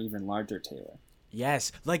an even larger Taylor.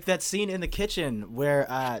 Yes, like that scene in the kitchen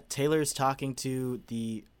where Taylor's talking to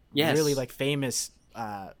the really like famous,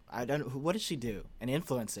 what did she do? An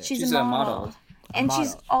influencer. She's a model. And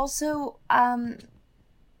she's also,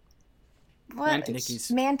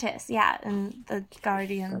 Mantis, yeah, and the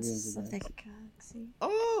Guardians of the Galaxy.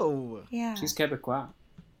 Oh! Yeah. She's Quebecois.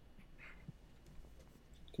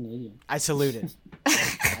 Canadian. I saluted.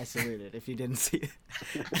 I saluted, if you didn't see it.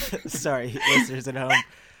 Sorry, listeners at home.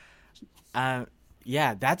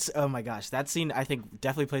 Yeah, that's, oh my gosh, that scene I think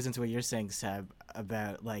definitely plays into what you're saying, Seb,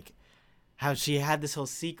 about like how she had this whole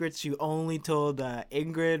secret she only told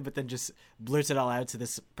Ingrid, but then just blurts it all out to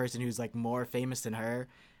this person who's like more famous than her,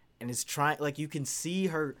 and is trying, like, you can see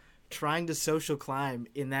her trying to social climb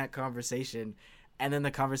in that conversation, and then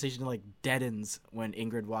the conversation like deadens when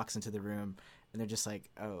Ingrid walks into the room, and they're just like,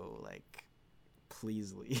 oh, like,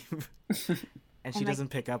 please leave. And she doesn't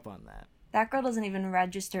pick up on that. That girl doesn't even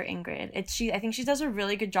register Ingrid. I think she does a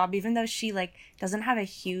really good job, even though she like doesn't have a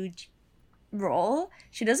huge role.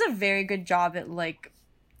 She does a very good job at like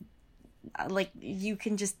you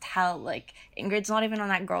can just tell like Ingrid's not even on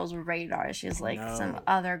that girl's radar. She's like some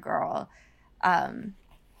other girl.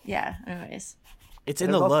 Yeah. Anyways, it's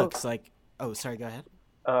in the looks. Like, oh, sorry. Go ahead.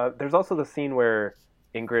 There's also the scene where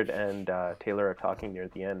Ingrid and Taylor are talking near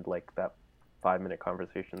the end, like that 5-minute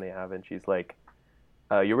conversation they have, and she's like,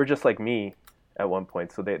 you were just like me at one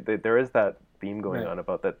point. So there is that theme going on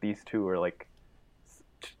about that these two are like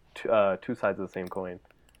two sides of the same coin.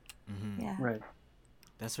 Mm-hmm. Yeah. Right.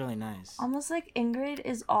 That's really nice. Almost like Ingrid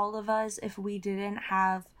is all of us if we didn't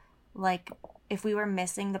have, like, if we were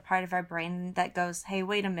missing the part of our brain that goes, hey,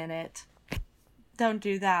 wait a minute, don't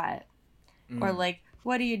do that. Or like,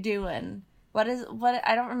 what are you doing? What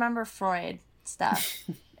I don't remember Freud stuff.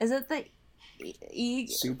 Is it the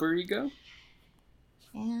super ego?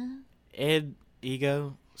 Yeah.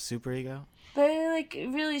 Ego, super ego. But like,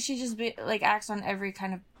 really, she just like acts on every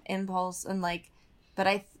kind of impulse, and like, but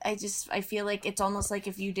I feel like it's almost like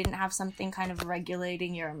if you didn't have something kind of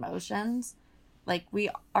regulating your emotions, like we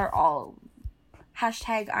are all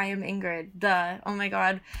hashtag I am Ingrid. Duh. Oh my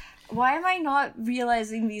god. Why am I not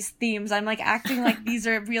realizing these themes? I'm like acting like these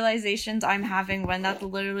are realizations I'm having when that's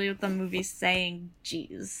literally what the movie's saying.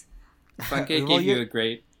 Jeez. Funke gave you a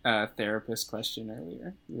great therapist question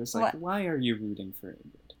earlier. He was like, why are you rooting for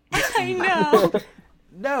Ingrid? I know.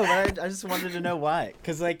 No, but I just wanted to know why.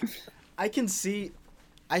 Because, like, I see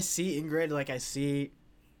Ingrid, like,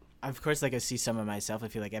 of course, like, I see some of myself. I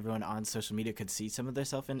feel like everyone on social media could see some of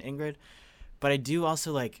themselves in Ingrid. But I do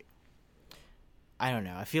also, like, I don't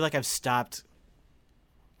know. I feel like I've stopped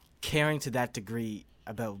caring to that degree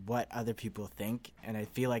about what other people think. And I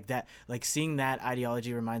feel like that, like, seeing that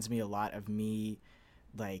ideology reminds me a lot of me,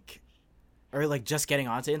 like, or like just getting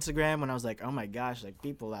onto Instagram when I was like, oh my gosh, like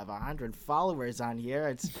people have 100 followers on here.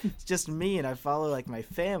 It's just me, and I follow like my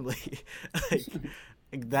family.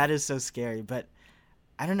 like that is so scary. But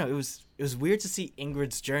I don't know. It was weird to see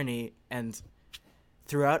Ingrid's journey, and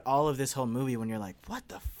throughout all of this whole movie, when you're like, what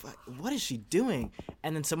the fuck? What is she doing?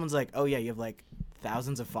 And then someone's like, oh yeah, you have like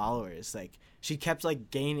thousands of followers. Like she kept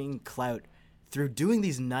like gaining clout through doing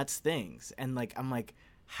these nuts things, and like I'm like,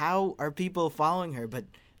 how are people following her? But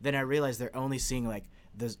then I realized they're only seeing like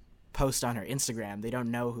the post on her Instagram. They don't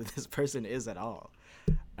know who this person is at all.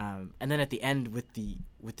 And then at the end with the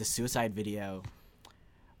suicide video,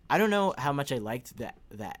 I don't know how much I liked that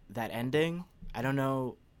ending. I don't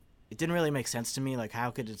know. It didn't really make sense to me. Like, how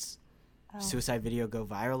could its suicide video go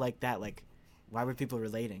viral like that? Like, why were people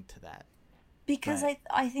relating to that? Because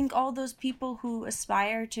I think all those people who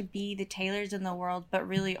aspire to be the Taylors in the world but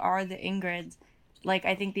really are the Ingrids, like,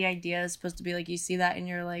 I think the idea is supposed to be, like, you see that and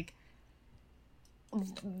you're like,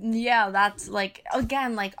 yeah, that's, like,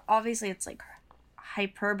 again, like, obviously it's, like,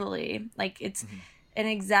 hyperbole. Like, it's an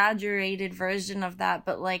exaggerated version of that,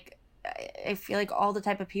 but, like, I feel like all the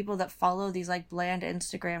type of people that follow these, like, bland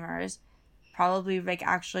Instagrammers probably, like,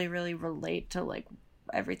 actually really relate to, like,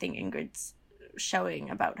 everything Ingrid's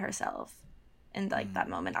showing about herself in, like, that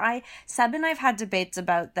moment. Seb and I've had debates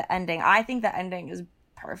about the ending. I think the ending is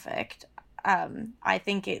perfect. I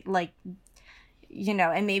think it, like, you know,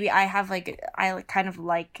 and maybe I have, like, I kind of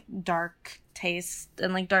like dark taste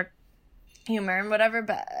and, like, dark humor and whatever,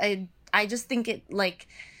 but I just think it, like,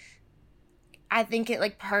 I think it,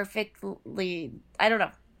 like, perfectly, I don't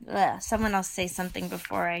know. Someone else say something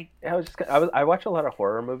before I watch a lot of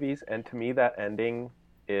horror movies, and to me that ending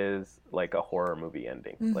is like a horror movie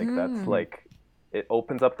ending. Like, that's, like, it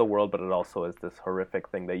opens up the world, but it also is this horrific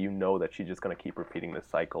thing that you know that she's just going to keep repeating this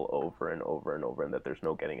cycle over and over and over, and that there's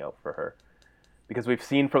no getting out for her. Because we've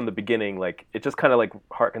seen from the beginning, like, it just kind of, like,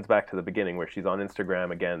 harkens back to the beginning where she's on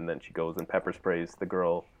Instagram again, and then she goes and pepper sprays the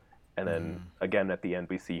girl, and then again at the end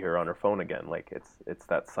we see her on her phone again. Like, it's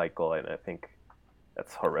that cycle, and I think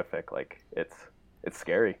that's horrific. Like, it's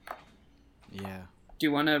scary. Yeah. Do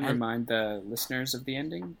you want to remind the listeners of the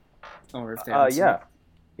ending? Or if they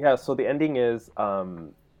Yeah, so the ending is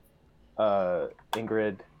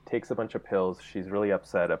Ingrid takes a bunch of pills. She's really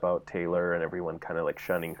upset about Taylor and everyone kind of, like,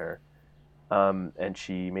 shunning her. And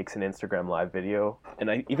she makes an Instagram live video.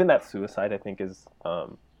 And even that suicide, I think, is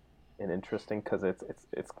and interesting because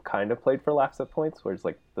it's kind of played for laughs at points, where it's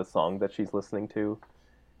like the song that she's listening to,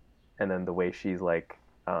 and then the way she's like,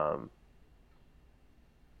 I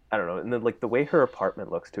don't know, and then like the way her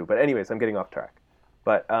apartment looks too. But anyways, I'm getting off track.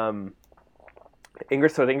 But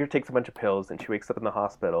Ingrid takes a bunch of pills and she wakes up in the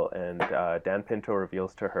hospital, and Dan Pinto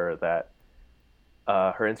reveals to her that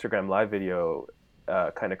her Instagram live video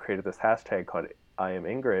kind of created this hashtag called I Am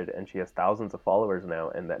Ingrid, and she has thousands of followers now,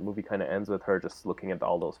 and that movie kind of ends with her just looking at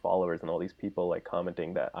all those followers and all these people like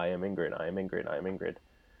commenting that I am Ingrid, I am Ingrid, I am Ingrid.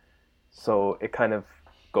 So it kind of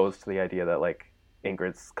goes to the idea that like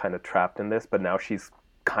Ingrid's kind of trapped in this, but now she's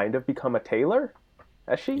kind of become a tailor,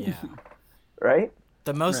 has she? Yeah. Right?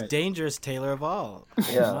 The most Right. dangerous tailor of all.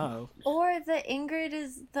 Yeah. Wow. Or the Ingrid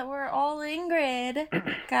is that we're all Ingrid,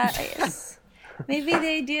 guys. Maybe the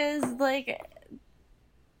idea is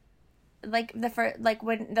like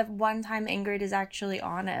when the one time Ingrid is actually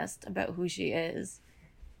honest about who she is,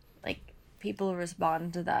 like people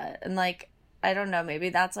respond to that, and like I don't know, maybe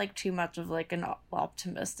that's like too much of like an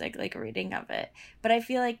optimistic like reading of it, but I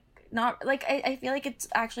feel like not like I feel like it's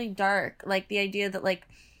actually dark, like the idea that like,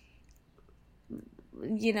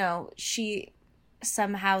 you know, she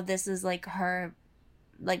somehow this is like her,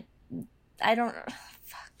 like I don't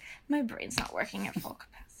fuck, my brain's not working at full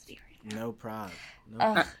capacity right now. No problem. No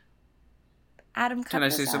Ugh. Adam, cut Can I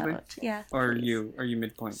this say something? out. Yeah. Or please. are you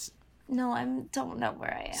midpoint? No, I don't know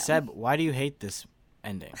where I am. Seb, why do you hate this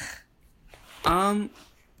ending? I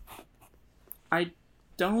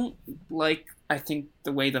don't like, I think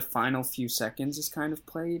the way the final few seconds is kind of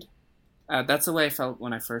played. That's the way I felt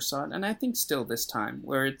when I first saw it, and I think still this time,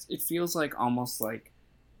 where it feels like almost like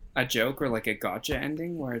a joke or like a gotcha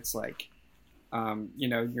ending, where it's like, you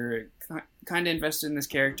know, you're kind of invested in this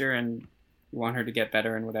character and you want her to get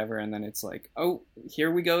better and whatever, and then it's like, oh,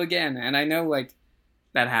 here we go again. And I know like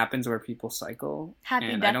that happens where people cycle, Happy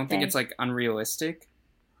and Death I don't think Day. it's like unrealistic.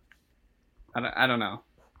 I don't know.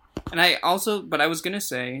 And I also, but I was gonna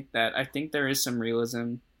say that I think there is some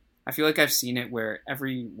realism. I feel like I've seen it where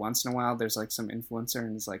every once in a while there's like some influencer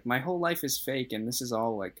and it's like, my whole life is fake and this is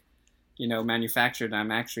all like, you know, manufactured and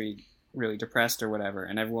I'm actually really depressed or whatever.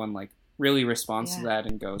 And everyone like really responds to that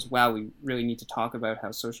and goes, wow, we really need to talk about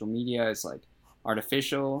how social media is like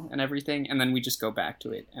artificial and everything. And then we just go back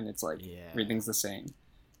to it and it's like, everything's the same.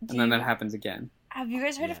 And then that happens again. Have you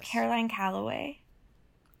guys heard of Caroline Calloway?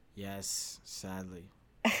 Yes, sadly.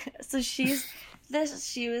 So she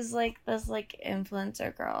was like this like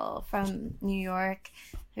influencer girl from New York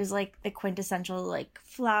who's like the quintessential like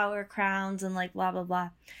flower crowns and like blah blah blah,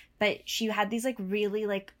 but she had these like really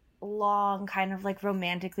like long kind of like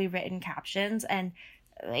romantically written captions, and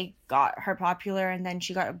they got her popular, and then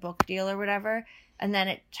she got a book deal or whatever, and then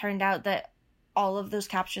it turned out that all of those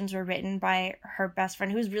captions were written by her best friend,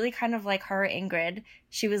 who's really kind of like her Ingrid.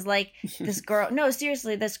 She was like this girl. No,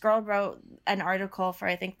 seriously, this girl wrote an article for,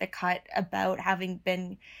 I think, The Cut about having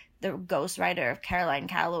been the ghostwriter of Caroline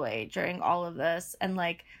Calloway during all of this, and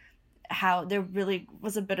like how there really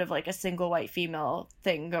was a bit of like a single white female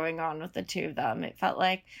thing going on with the two of them. It felt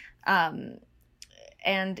like, and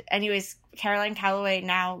anyways, Caroline Calloway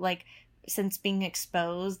now, like, since being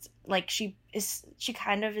exposed, like she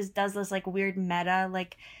kind of does this like weird meta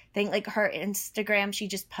like thing, like her Instagram, she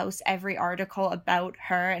just posts every article about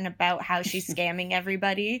her and about how she's scamming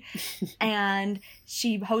everybody. And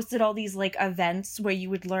she hosted all these like events where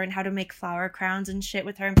you would learn how to make flower crowns and shit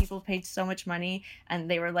with her, and people paid so much money and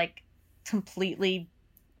they were like completely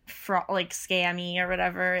like scammy or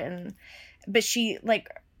whatever. And but she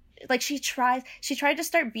she tried to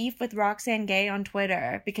start beef with Roxane Gay on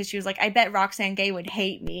Twitter because she was like, I bet Roxane Gay would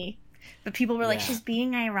hate me. But people were like, she's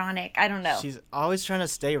being ironic. I don't know. She's always trying to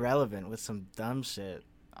stay relevant with some dumb shit.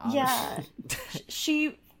 Yeah.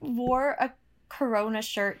 She wore a Corona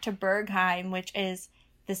shirt to Berghain, which is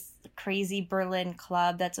this crazy Berlin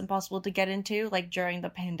club that's impossible to get into, like, during the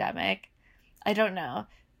pandemic. I don't know.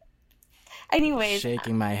 Anyways,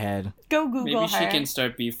 shaking my head. Go Google Maybe her. she can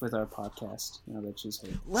start beef with our podcast now that she's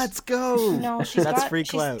here. Let's go. No, she's free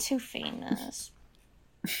clout. She's too famous.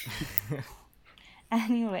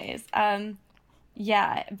 Anyways,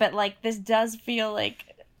 yeah, but like this does feel like,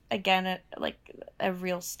 again, like a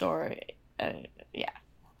real story. Yeah.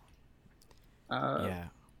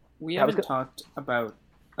 We haven't talked about.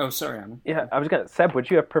 Oh, sorry, Emma. Yeah, I was gonna. Seb, would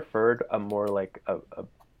you have preferred a more like of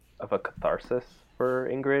a catharsis for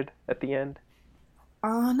Ingrid at the end?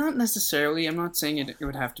 Not necessarily. I'm not saying it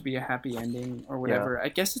would have to be a happy ending or whatever. Yeah. I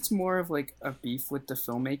guess it's more of like a beef with the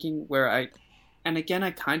filmmaking where and again,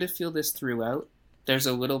 I kind of feel this throughout. There's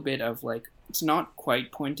a little bit of like, it's not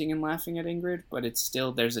quite pointing and laughing at Ingrid, but it's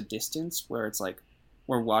still, there's a distance where it's like,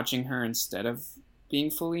 we're watching her instead of being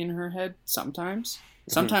fully in her head sometimes.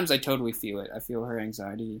 Sometimes I totally feel it. I feel her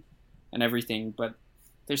anxiety and everything, but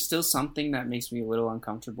there's still something that makes me a little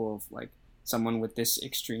uncomfortable of like someone with this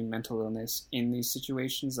extreme mental illness in these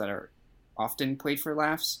situations that are often played for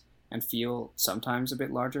laughs and feel sometimes a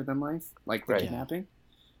bit larger than life, like the Right. kidnapping.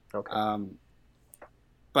 Okay.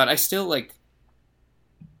 But I still like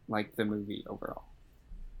the movie overall.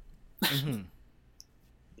 Mhm.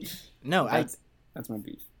 No, That's my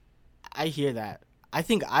beef. I hear that. I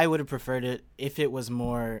think I would have preferred it if it was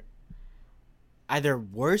more either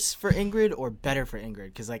worse for Ingrid or better for Ingrid,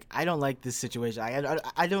 because like I don't like this situation.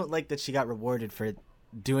 I don't like that she got rewarded for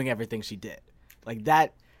doing everything she did. Like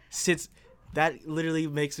that literally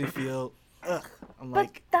makes me feel ugh. I'm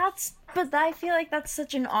like, But I feel like that's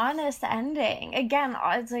such an honest ending. Again,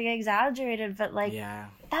 it's like exaggerated, but like yeah,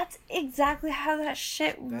 that's exactly how that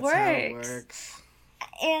shit that's works. how it works.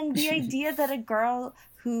 And the idea that a girl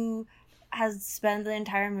who has spent the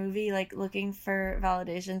entire movie like looking for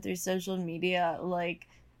validation through social media like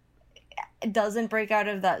doesn't break out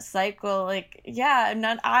of that cycle, like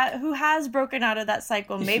who has broken out of that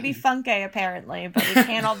cycle? Maybe Funke apparently, but we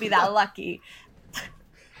can't all be that lucky.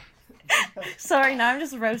 Sorry, now I'm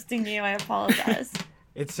just roasting you. I apologize.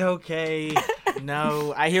 It's okay.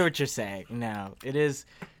 No, I hear what you're saying. No, it is.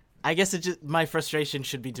 I guess my frustration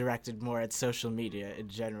should be directed more at social media in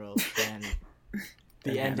general than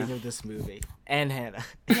the ending of this movie. And Hannah.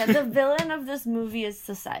 Yeah, the villain of this movie is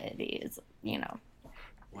society. Is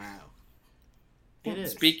Wow. It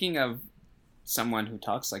is. Speaking of someone who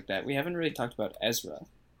talks like that, we haven't really talked about Ezra.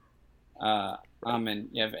 Amin,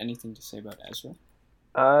 you have anything to say about Ezra?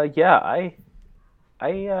 Yeah, I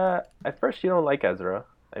at first you don't like Ezra.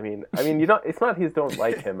 I mean, you don't. It's not he's don't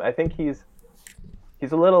like him. I think he's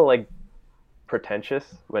a little like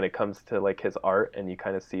pretentious when it comes to like his art, and you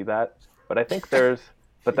kind of see that. But I think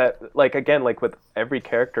that like again, like with every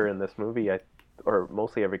character in this movie, or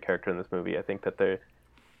mostly every character in this movie, I think that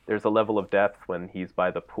there's a level of depth when he's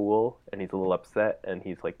by the pool and he's a little upset and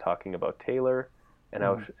he's like talking about Taylor and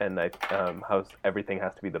how everything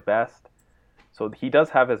has to be the best. So he does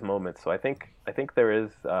have his moments. So I think there is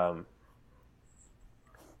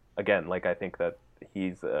again, like I think that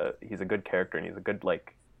he's a good character and he's a good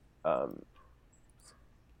like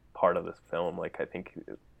part of this film. Like I think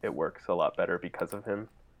it works a lot better because of him.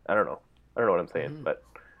 I don't know what I'm saying, but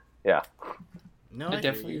yeah. No, I I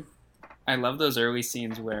definitely. I love those early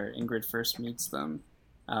scenes where Ingrid first meets them,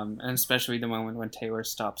 and especially the moment when Taylor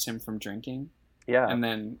stops him from drinking. Yeah. And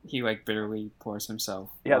then he like bitterly pours himself.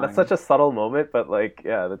 Yeah, that's such a subtle moment, but like,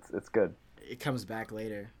 yeah, it's good. It comes back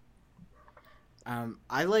later.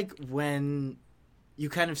 I like when you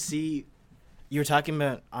kind of see, you're talking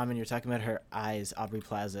about her eyes, Aubrey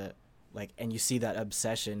Plaza, like, and you see that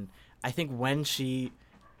obsession. I think when she,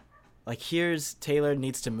 like, hears Taylor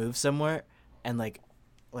needs to move somewhere, and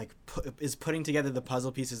is putting together the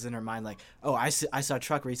puzzle pieces in her mind, like, oh, I saw a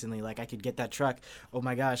truck recently, like I could get that truck, oh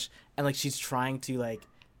my gosh, and like she's trying to like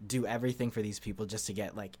do everything for these people just to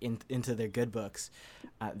get like into their good books.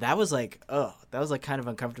 That was like kind of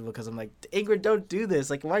uncomfortable because I'm like, Ingrid, don't do this.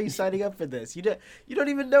 Like, why are you signing up for this? You don't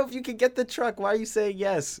even know if you can get the truck. Why are you saying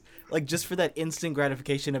yes? Like, just for that instant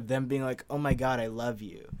gratification of them being like, oh my god, I love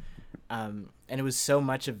you. And it was so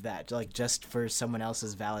much of that, like just for someone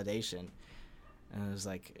else's validation. And it was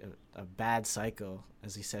like a bad cycle,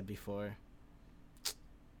 as he said before.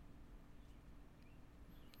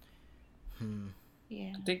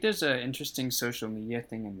 Yeah. I think there's an interesting social media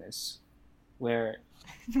thing in this, where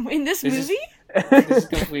In this This is- movie? it's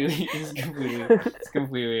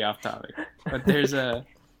completely off topic. But I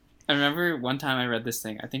remember one time I read this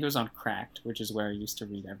thing. I think it was on Cracked, which is where I used to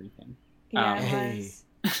read everything. Yeah, it Hey.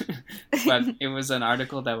 was. But it was an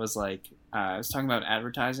article that was like, I was talking about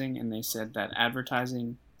advertising, and they said that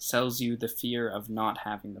advertising sells you the fear of not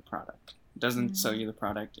having the product. It doesn't sell you the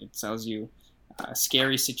product, it sells you a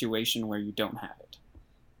scary situation where you don't have it.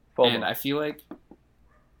 FOMO. And I feel like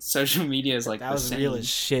social media is like That the was same. real as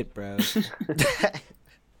shit, bro.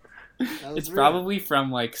 It's probably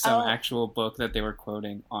from like some Oh. actual book that they were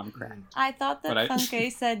quoting on Cracked. I thought that But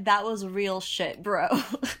Funke said that was real shit, bro.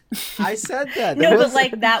 I said that. No, That but was-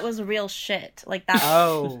 like that was real shit. Like that.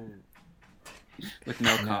 Oh. With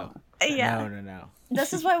no comma. Yeah. No.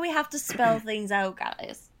 This is why we have to spell things out,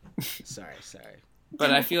 guys. Sorry.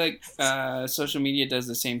 But I feel like social media does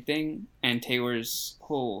the same thing, and Taylor's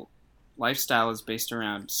whole lifestyle is based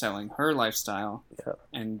around selling her lifestyle, Yeah.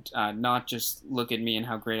 and not just look at me and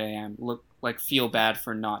how great I am. Feel bad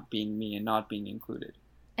for not being me and not being included.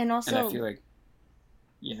 And And also, I feel like,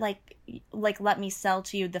 yeah, like let me sell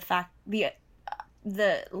to you the fact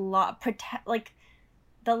the law protect like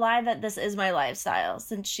the lie that this is my lifestyle,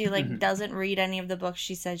 since she like doesn't read any of the books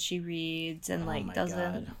she says she reads, and like doesn't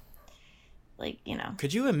God. like, you know.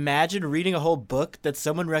 Could you imagine reading a whole book that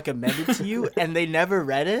someone recommended to you and they never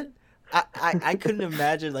read it? I couldn't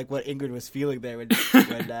imagine like what Ingrid was feeling there when she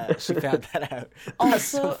found that out. That's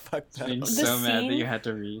so Also, fucked up. Being The so mad that scene- you had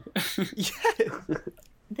to read. Yes.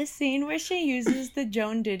 The scene where she uses the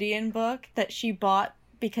Joan Didion book that she bought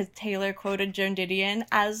because Taylor quoted Joan Didion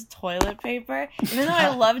as toilet paper. Even though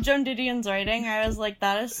I love Joan Didion's writing, I was like,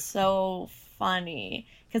 that is so funny.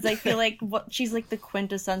 Because I feel like she's like the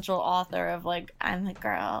quintessential author of like, I'm a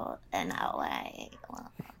girl in LA.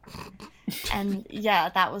 And yeah,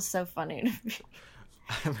 that was so funny to me.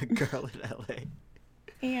 I'm a girl in LA.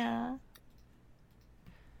 Yeah.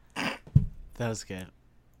 That was good.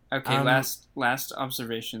 Okay, last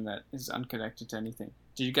observation that is unconnected to anything.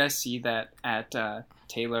 Did you guys see that at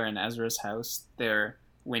Taylor and Ezra's house, their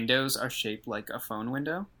windows are shaped like a phone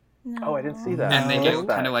window? No. Oh, I didn't see that. And they I get missed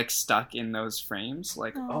kind of like stuck in those frames,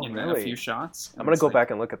 like Oh, in really? a few shots. I'm gonna go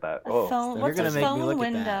back and look at that. A Oh, phone, You're what's gonna a make me phone look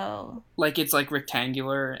at that. window? Like it's like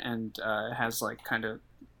rectangular and has like kind of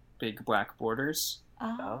big black borders.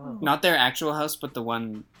 Oh. Not their actual house, but the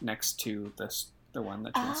one next to the one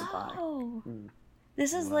that she wants to buy. Oh. Hmm.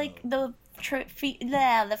 This is like the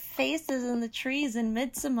the faces in the trees in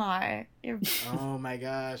Midsommar. Oh my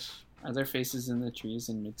gosh. Are there faces in the trees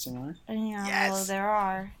in Midsommar? Yeah, Yes. well, there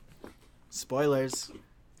are. Spoilers.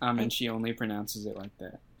 And she only pronounces it like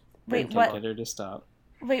that. Wait, Can't what? get her to stop.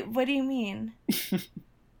 Wait, what do you mean?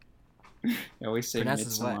 I always say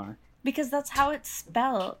Pronounces what? Midsommar. Because that's how it's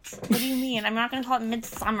spelled. What do you mean? I'm not gonna call it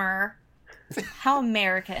Midsummer. How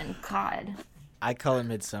American, God. I call it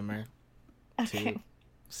Midsummer. Okay. Too.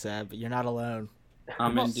 Seb, you're not alone.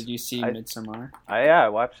 And did you see I- Midsommar? I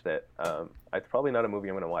watched it. It's probably not a movie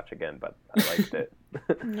I'm gonna watch again, but I liked it.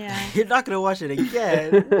 Yeah. You're not gonna watch it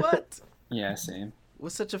again. What? Yeah, same. It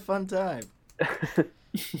was such a fun time.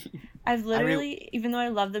 I've literally, even though I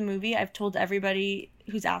love the movie, I've told everybody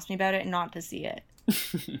who's asked me about it not to see it.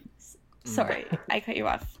 Sorry, I cut you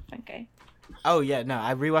off. Okay. Oh yeah, no,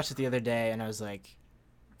 I rewatched it the other day and I was like,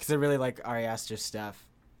 because I really like Ari Aster's stuff.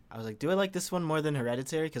 I was like, do I like this one more than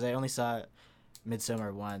Hereditary? Because I only saw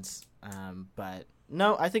Midsommar once, but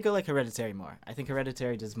no, I think I like Hereditary more. I think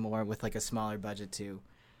Hereditary does more with like a smaller budget too,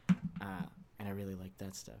 and I really like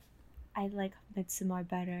that stuff. I like Midsommar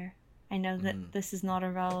better. I know that this is not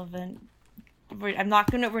irrelevant. We're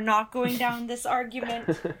not going down this argument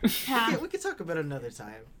path. Yeah, we could talk about it another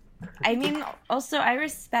time. I mean, also, I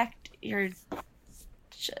respect your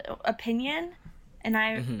opinion, and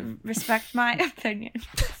I respect my opinion.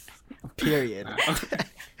 Period.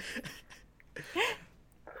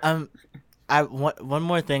 Wow. One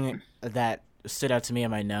more thing that stood out to me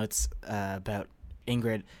in my notes about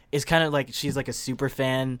Ingrid is kind of like she's like a super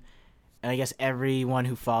fan, and I guess everyone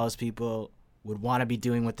who follows people would want to be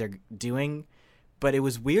doing what they're doing, but it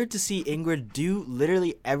was weird to see Ingrid do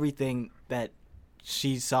literally everything that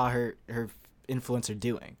she saw her influencer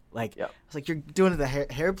doing. Like, Yep. it's like you're doing the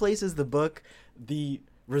hair places, the book, the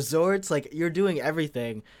resorts, like you're doing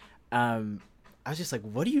everything. I was just like,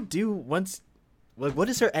 what do you do once? Like, what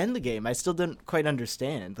is her end game? I still didn't quite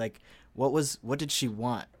understand. Like, what did she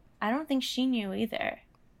want? I don't think she knew either.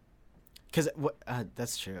 Because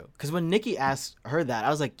that's true. Because when Nikki asked her that, I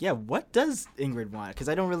was like, yeah, what does Ingrid want? Because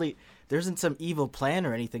there isn't some evil plan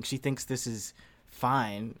or anything. She thinks this is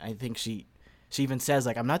fine. I think she even says,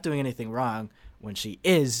 like, I'm not doing anything wrong, when she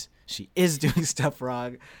is doing stuff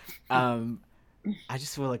wrong. I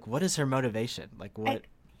just feel like, what is her motivation? Like, what?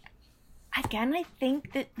 Again, I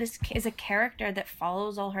think that this is a character that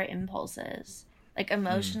follows all her impulses, like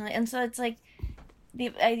emotionally, and so it's like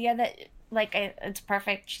the idea that like it's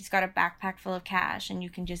perfect. She's got a backpack full of cash, and you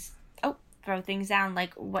can just throw things down.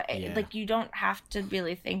 Like what? Yeah. Like you don't have to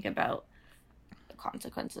really think about the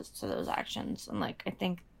consequences to those actions. And like I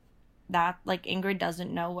think that like Ingrid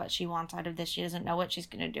doesn't know what she wants out of this. She doesn't know what she's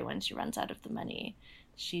gonna do when she runs out of the money.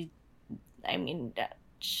 She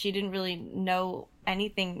didn't really know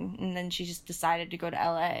anything, and then she just decided to go to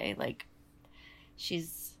LA. Like she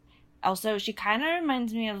kind of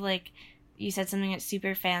reminds me of, like, you said something at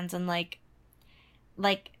super fans, and like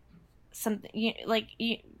something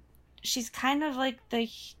she's kind of like the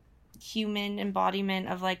human embodiment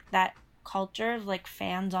of like that culture of like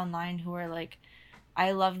fans online who are like,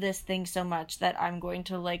 I love this thing so much that I'm going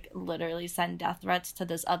to like literally send death threats to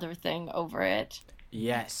this other thing over it.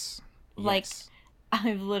 Yes. Like, Yes.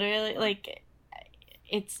 I've literally, like,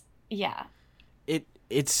 it's, yeah.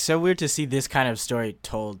 It's so weird to see this kind of story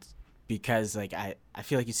told, because like I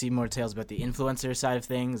feel like you see more tales about the influencer side of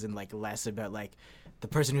things and like less about like the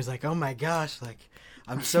person who's like, oh my gosh, like,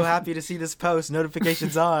 I'm so happy to see this post,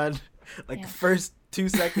 notifications on. Like, Yeah. first 2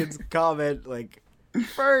 seconds comment, like,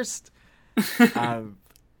 first.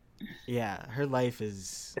 Yeah, her life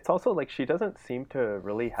is... It's also like she doesn't seem to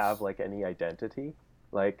really have like any identity.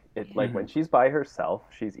 Like like when she's by herself,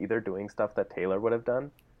 she's either doing stuff that Taylor would have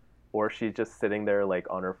done, or she's just sitting there like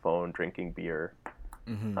on her phone drinking beer.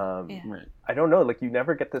 Yeah. Right. I don't know. Like you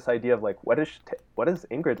never get this idea of like what does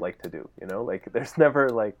Ingrid like to do? You know, like there's never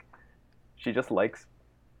like she just likes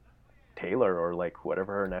Taylor or like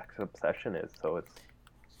whatever her next obsession is. So it's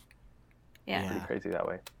Yeah. pretty crazy that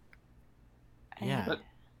way. Yeah. But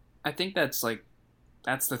I think that's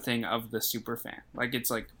the thing of the super fan. Like it's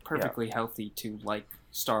like perfectly healthy to like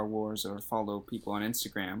Star Wars or follow people on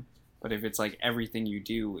Instagram. But if it's like everything you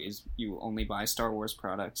do is you only buy Star Wars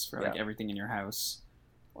products for like everything in your house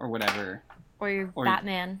or whatever, Or your Or-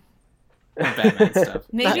 Batman. or Batman stuff.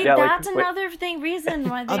 Maybe Yeah, like, that's wait. another reason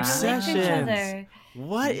why they relate to each Obsessions. other.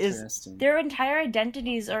 What is... Interesting. Their entire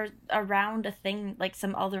identities are around a thing, like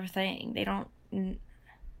some other thing. They don't.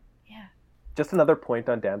 Just another point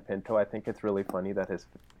on Dan Pinto. I think it's really funny that his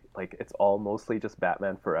like it's all mostly just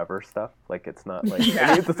Batman Forever stuff. Like it's not like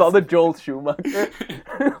I mean, it's all the Joel Schumacher.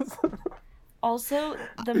 Also,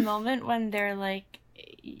 the moment when they're like,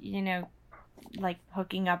 you know, like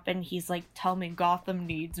hooking up, and he's like, "Tell me Gotham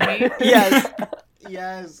needs me." Yes.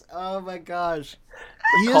 Yes. Oh my gosh.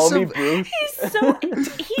 He is Call so- me Bruce.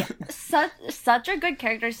 He's such a good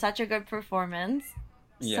character, such a good performance.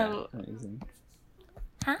 Yeah, So, amazing.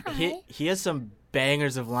 hi. He has some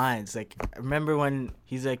bangers of lines. Like, I remember when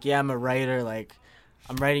he's like, yeah, I'm a writer. Like,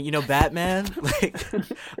 I'm writing, you know, Batman? Like,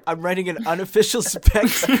 I'm writing an unofficial spec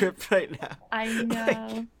script right now. I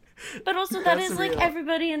know. But also that That's is like real.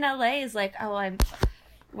 everybody in LA is like, oh, I'm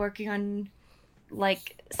working on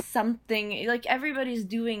like something. Like everybody's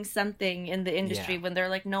doing something in the industry Yeah. when they're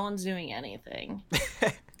like, no one's doing anything.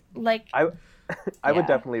 Like, I would Yeah.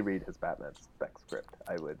 definitely read his Batman spec script.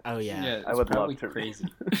 I would. Oh, Yeah, yeah. it's I would probably love to crazy.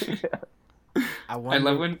 Yeah. I I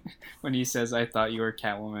wonder... love when he says, "I thought you were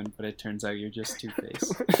Catwoman, but it turns out you're just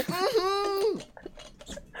Two-Face."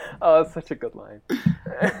 Oh, that's such a good line.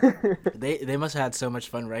 They must have had so much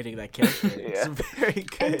fun writing that character. It's Yeah. very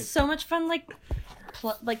and good. so much fun, like,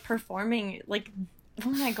 like performing, like, oh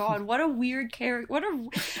my god, what a weird character.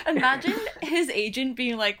 Imagine his agent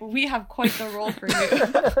being like, we have quite the role for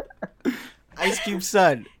you. Ice Cube's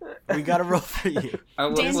son, we got a role for you.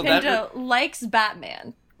 Oh, Dan well, Pinto likes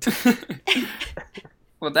Batman.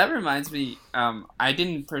 Well, that reminds me. I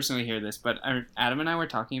didn't personally hear this, but Adam and I were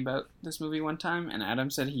talking about this movie one time, and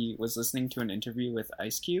Adam said he was listening to an interview with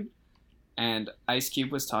Ice Cube, and Ice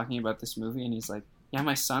Cube was talking about this movie, and he's like, "Yeah,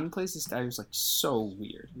 my son plays this guy who's like so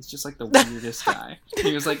weird. He's just like the weirdest guy."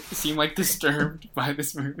 He was like, seemed like disturbed by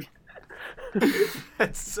this movie,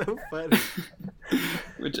 That's so funny.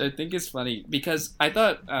 which I think is funny because I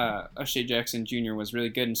thought O'Shea Jackson Jr. was really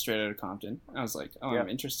good in Straight Outta Compton. I was like, oh, Yeah. I'm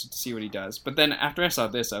interested to see what he does. But then after I saw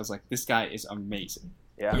this, I was like, this guy is amazing.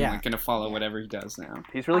 Yeah. I'm Yeah. like, gonna follow whatever he does now.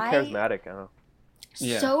 He's really I- charismatic. I don't know.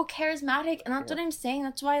 Yeah. So charismatic, and that's what I'm saying.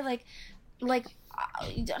 That's why, like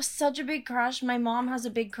such a big crush. My mom has a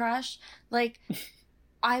big crush. Like,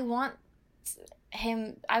 I want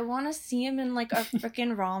him. I want to see him in like a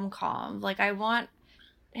freaking rom-com. Like, I want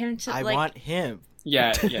him to. I like, want him.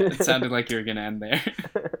 Yeah, it sounded like you were gonna end there.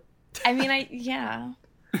 I mean, I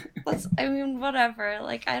mean, whatever.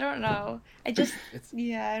 Like, I don't know. I just. It's-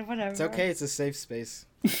 Yeah, whatever. It's okay. It's a safe space.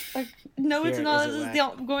 Like, no, it's Here, not. is it This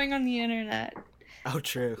is going on the internet. Oh,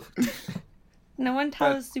 true. No one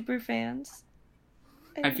tells super fans.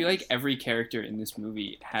 I feel like every character in this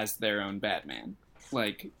movie has their own Batman.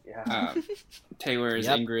 Like Yeah. Taylor is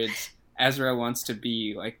Yep. Ingrid's. Ezra wants to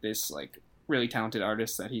be like this like really talented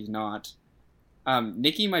artist that he's not.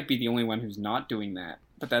 Nikki might be the only one who's not doing that,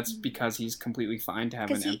 but that's because he's completely fine to have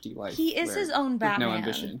an 'Cause empty life. he is where- his own with Batman. no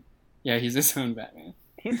ambition. Yeah, he's his own Batman.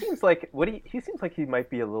 He seems like he seems like he might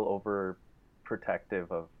be a little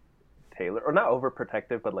overprotective of Taylor, or not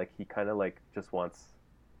overprotective, but like he kind of like just wants,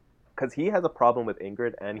 because he has a problem with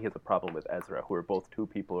Ingrid and he has a problem with Ezra, who are both two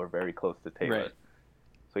people who are very close to Taylor. Right.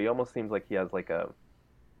 So he almost seems like he has like a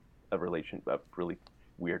really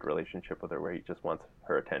weird relationship with her, where he just wants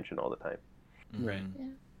her attention all the time. Right.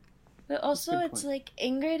 But also, Good it's point. like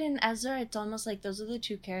Ingrid and Ezra. It's almost like those are the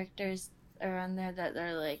two characters around there that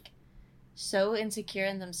are like so insecure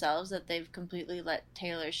in themselves that they've completely let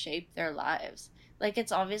Taylor shape their lives. Like,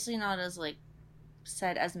 it's obviously not as like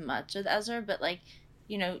said as much with Ezra, but like,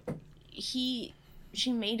 you know, she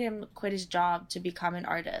made him quit his job to become an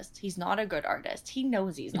artist. He's not a good artist. He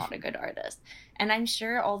knows he's not a good artist, and I'm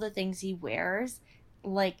sure all the things he wears,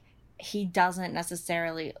 like, he doesn't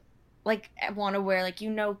necessarily like want to wear, like,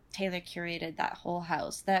 Taylor curated that whole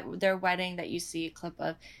house, that their wedding that you see a clip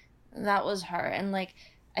of, that was her. And like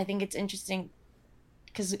I think it's interesting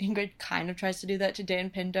because Ingrid kind of tries to do that to Dan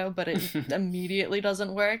Pinto, but it immediately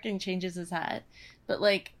doesn't work and changes his hat. But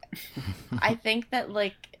like I think that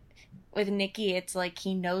like with Nikki, it's like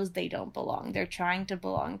he knows they don't belong. They're trying to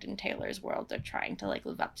belong in Taylor's world. They're trying to like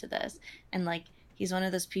live up to this, and like he's one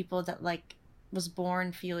of those people that like was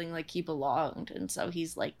born feeling like he belonged, and so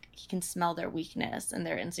he's like he can smell their weakness and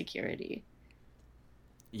their insecurity.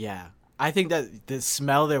 Yeah, I think that the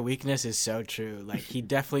smell their weakness is so true. Like he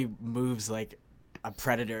definitely moves like a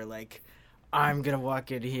predator. Like, I'm gonna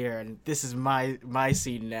walk in here and this is my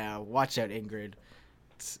scene now. Watch out, Ingrid.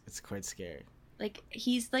 It's quite scary. Like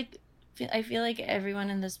he's like, I feel like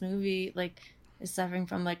everyone in this movie like is suffering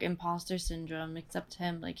from like imposter syndrome except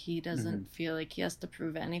him. Like he doesn't feel like he has to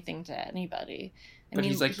prove anything to anybody. But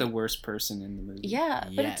he's like the worst person in the movie. Yeah,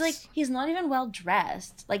 but it's like he's not even well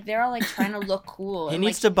dressed. Like they're all like trying to look cool. He and,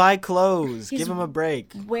 needs like, to buy clothes. Give him a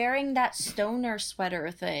break. Wearing that stoner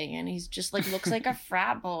sweater thing, and he's just like looks like a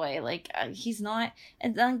frat boy. Like he's not,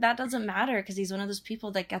 and then that doesn't matter because he's one of those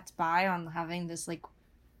people that gets by on having this like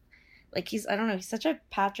he's, I don't know, he's such a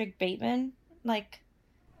Patrick Bateman, like,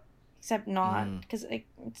 except not, because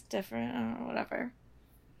it's different. I don't know, whatever.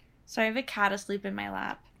 Sorry, I have a cat asleep in my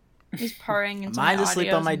lap. He's purring into Mine's my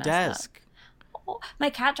asleep on my desk. Oh, my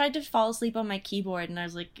cat tried to fall asleep on my keyboard, and I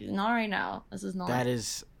was like, not right now. This is not. That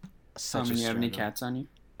is such a struggle. You have any cats on you?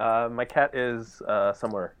 My cat is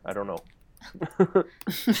somewhere. I don't know.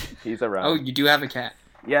 He's around. Oh, you do have a cat?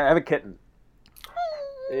 Yeah, I have a kitten.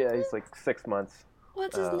 Yeah, he's like 6 months.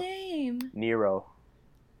 What's his name? Nero.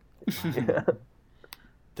 Yeah.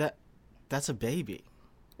 That's a baby.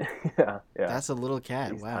 Yeah. That's a little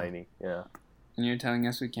cat. He's wow. tiny. Yeah. And you're telling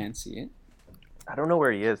us we can't see it? I don't know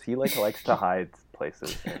where he is. He like likes to hide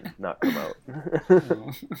places and not come out.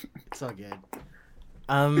 It's all good.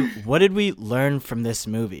 What did we learn from this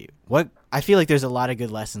movie? I feel like there's a lot of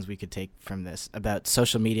good lessons we could take from this about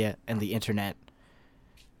social media and the internet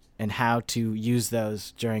and how to use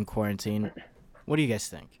those during quarantine. What do you guys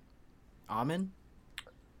think? Amin?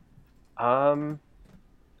 I'll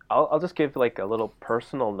just give like a little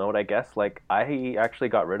personal note, I guess. Like I actually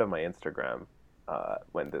got rid of my Instagram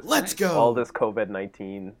when all this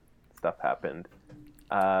COVID-19 stuff happened.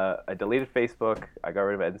 I deleted Facebook. I got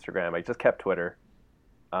rid of Instagram. I just kept Twitter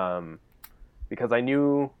because I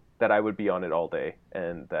knew that I would be on it all day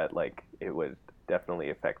and that like it would definitely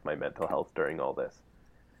affect my mental health during all this.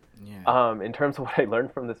 Yeah. In terms of what I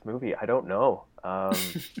learned from this movie, I don't know.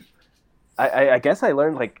 I guess I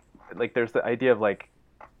learned like there's the idea of like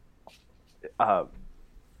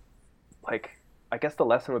I guess the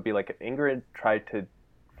lesson would be like if Ingrid tried to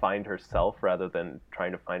find herself rather than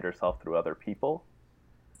trying to find herself through other people,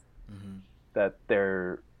 that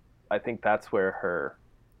I think that's where her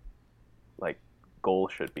like goal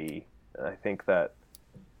should be. And I think that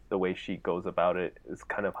the way she goes about it is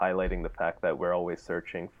kind of highlighting the fact that we're always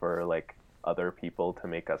searching for like other people to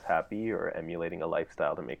make us happy or emulating a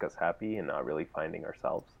lifestyle to make us happy and not really finding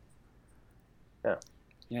ourselves.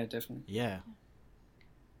 Yeah, definitely. Yeah.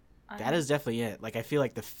 That is definitely it. Like, I feel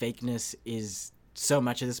like the fakeness is so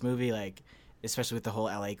much of this movie, like, especially with the whole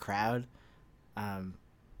LA crowd. And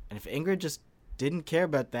if Ingrid just didn't care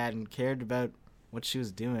about that and cared about what she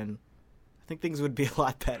was doing, I think things would be a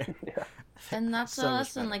lot better. Yeah. And that's So the much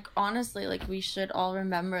lesson. better. Like, honestly, like, we should all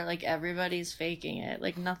remember, like, everybody's faking it.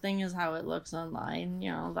 Like, nothing is how it looks online,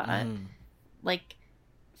 you know, that, like,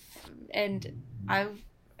 and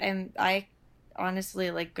I honestly,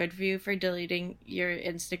 like, good for you for deleting your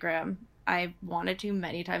Instagram. I wanted to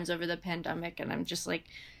many times over the pandemic, and I'm just like,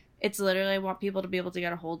 it's literally, I want people to be able to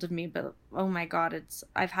get a hold of me, but oh my god,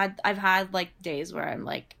 I've had like days where I'm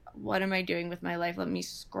like, what am I doing with my life? Let me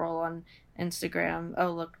scroll on Instagram.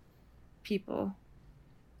 Oh look, people.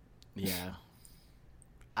 Yeah.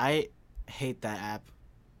 I hate that app,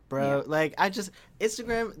 bro. Yeah. Like,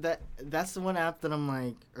 Instagram, that's the one app that I'm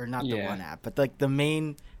like, or not the one app, but like the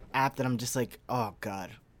main app that I'm just like, oh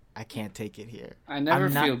god, I can't take it here. I never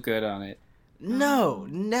feel good on it. No,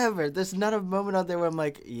 never. There's not a moment out there where I'm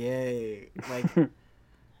like, yay. Like,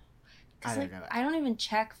 I don't know. I don't even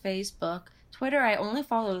check Facebook. Twitter, I only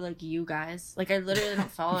follow, like, you guys. Like, I literally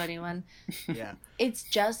don't follow anyone. Yeah. It's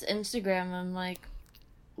just Instagram. I'm like,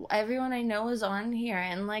 everyone I know is on here.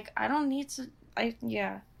 And, like, I don't need to... I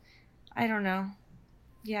don't know.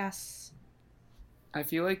 Yes. I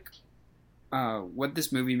feel like what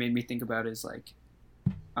this movie made me think about is, like,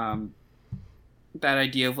 that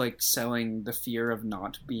idea of, like, selling the fear of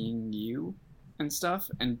not being you and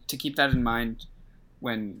stuff. And to keep that in mind,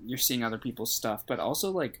 when you're seeing other people's stuff, but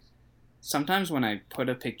also like sometimes when I put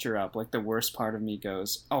a picture up, like the worst part of me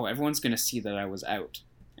goes, oh, everyone's gonna see that I was out,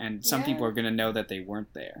 and some people are gonna know that they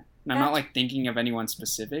weren't there. And I'm not like thinking of anyone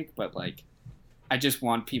specific, but like I just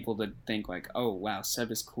want people to think like, oh wow,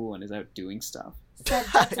 Seb is cool and is out doing stuff. Seb,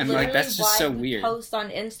 that's And, literally like, that's just why so we weird. post on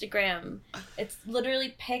Instagram. It's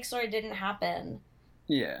literally pics or it didn't happen.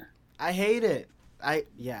 Yeah. I hate it. I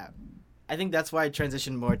think that's why I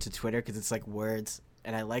transitioned more to Twitter, because it's like words,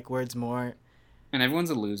 and I like words more. And everyone's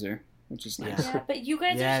a loser, which is nice. Yeah, but you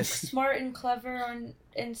guys Yes. are smart and clever on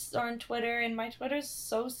Twitter, and my Twitter's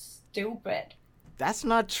so stupid. That's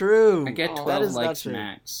not true. I get Oh. 12 That is not likes true.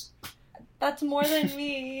 max. That's more than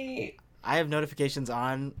me. I have notifications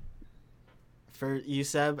on for you,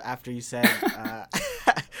 Seb, after you said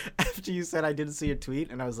I didn't see your tweet,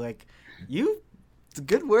 and I was like, it's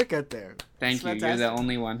good work out there. Thank It's you. You're the fantastic.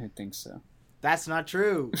 only one who thinks so. That's not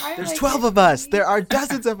true. I There's like 12 it. of us. There are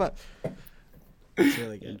dozens of us. It's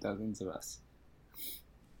really There are good. dozens of us.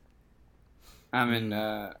 And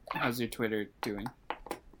how's your Twitter doing?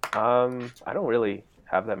 I don't really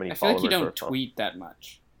have that many I feel followers. like you or don't so. tweet that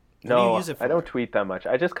much. What do No, you use it I for? don't tweet that much.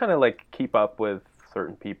 I just kind of like keep up with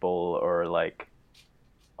certain people, or like,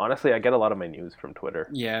 honestly, I get a lot of my news from Twitter.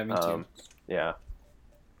 Yeah, me too. Yeah.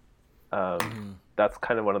 Mhm. That's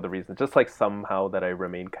kind of one of the reasons. Just like somehow that I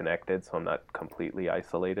remain connected, so I'm not completely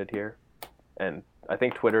isolated here. And I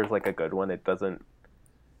think Twitter is like a good one. It doesn't,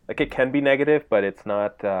 like, it can be negative, but it's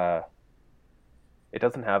not. It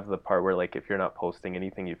doesn't have the part where like if you're not posting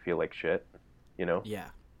anything, you feel like shit. You know. Yeah.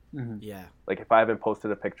 Mhm. Yeah. Like if I haven't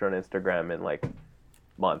posted a picture on Instagram in like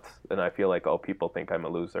months, then I feel like, oh, people think I'm a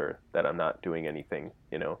loser, that I'm not doing anything,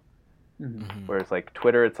 you know. Mhm. Mhm. Whereas like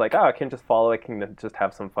Twitter, it's like, oh, I can just follow, I can just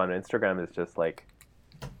have some fun. Instagram is just like,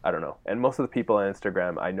 I don't know. And most of the people on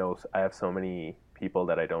Instagram, I know, I have so many people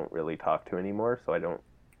that I don't really talk to anymore, so I don't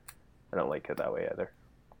like it that way either.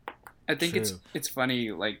 I think True. it's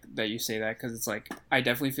funny like that you say that, because it's like I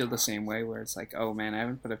definitely feel the same way, where it's like, oh man, I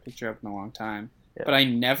haven't put a picture up in a long time, Yeah. but I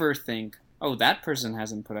never think, oh, that person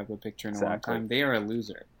hasn't put up a picture in a long Exactly. time, they are a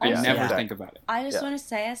loser. I Yeah, never exactly. think about it. I just Yeah. want to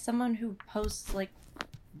say, as someone who posts like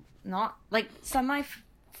not like semi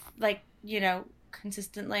like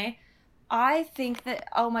consistently, I think that,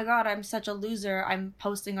 oh my god, I'm such a loser, I'm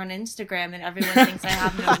posting on Instagram and everyone thinks I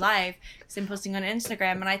have no life because I'm posting on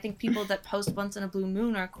Instagram. And I think people that post once in a blue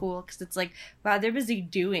moon are cool, because it's like, wow, they're busy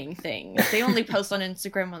doing things, they only post on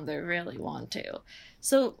Instagram when they really want to.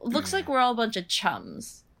 So it looks like we're all a bunch of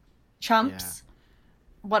chumps.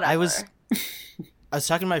 Whatever. I was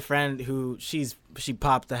talking to my friend who she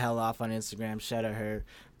popped the hell off on Instagram. Shout out her.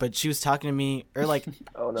 But she was talking to me, or like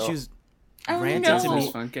Oh no. she was Oh, ranting no. to This me.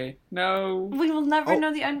 is Funke. No. We will never Oh,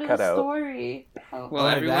 know the end of cut the out. story. Oh, Well,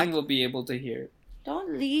 Am I everyone back? will be able to hear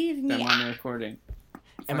don't leave them me. on the recording.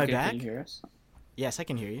 Am I Funke, back? Can you hear us? Yes, I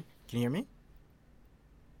can hear you. Can you hear me?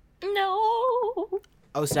 No.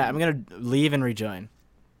 Oh, snap! I'm gonna leave and rejoin.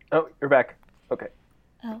 Oh, you're back. Okay.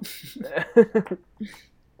 Oh.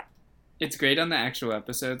 It's great on the actual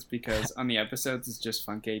episodes, because on the episodes it's just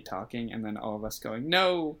Funke talking and then all of us going,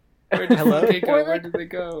 no! Where did Hello? Funke go? Or, Where like- did they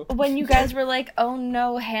go? When you guys were like, "Oh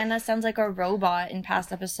no, Hannah sounds like a robot" in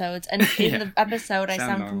past episodes, and in Yeah. the episode I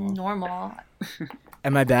Sound sound normal.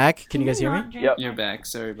 Am I back? Can you guys hear me? Yep. You're back.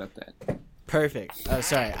 Sorry about that. Perfect. Oh,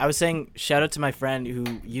 sorry. I was saying shout out to my friend who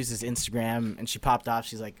uses Instagram, and she popped off.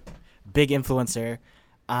 She's like big influencer.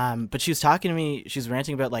 But she was talking to me. She was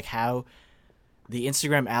ranting about like how the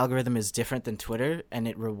Instagram algorithm is different than Twitter, and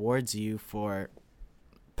it rewards you for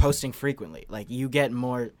posting frequently. Like you get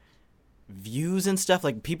more views and stuff.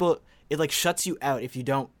 Like people, it like shuts you out if you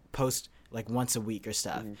don't post like once a week or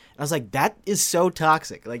stuff. And I was like, that is so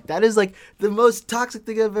toxic. Like that is like the most toxic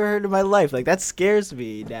thing I've ever heard in my life. Like that scares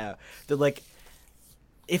me now. That like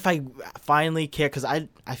if I finally care, because I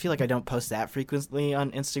feel like I don't post that frequently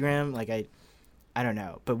on Instagram. Like I don't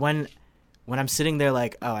know. But when I'm sitting there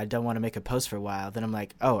like, oh, I don't want to make a post for a while, then I'm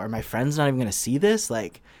like, oh, are my friends not even gonna see this?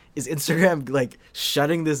 Like, is Instagram like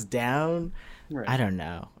shutting this down? Right. I don't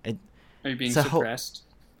know. Are you being it's a whole- suppressed?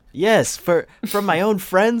 Yes, from my own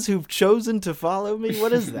friends who've chosen to follow me.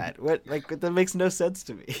 What is that? What that makes no sense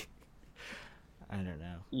to me. I don't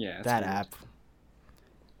know. Yeah. it's That weird. app.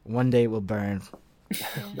 One day will burn.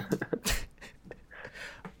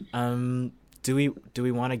 Do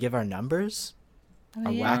we want to give our numbers? Oh,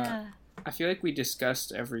 A yeah. I feel like we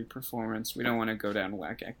discussed every performance. We don't want to go down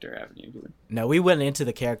whack actor avenue, do we? No, we went into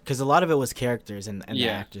the character because a lot of it was characters and the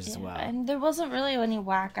Yeah. actors as Yeah, well. and there wasn't really any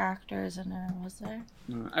whack actors in there, was there?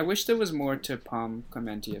 I wish there was more to Pom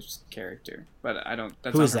Clementiev's character, but I don't.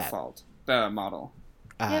 That's Who not is her that? fault. The model.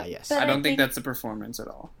 Yeah, Yes. but I don't I think think- that's a performance at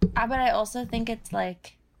all. But I also think it's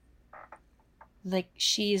like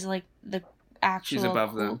she's like the actual She's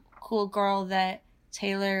above cool, them. cool girl that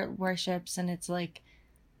Taylor worships, and it's like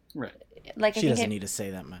Right. I She think doesn't need to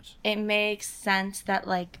say that much. it makes sense that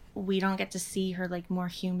like we don't get to see her like more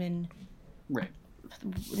humanness Right.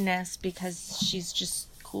 because she's just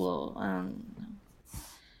cool.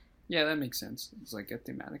 Yeah, that makes sense. It's like a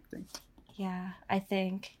thematic thing. Yeah, I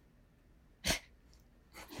think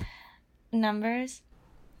numbers.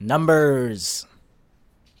 Numbers.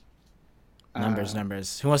 Uh,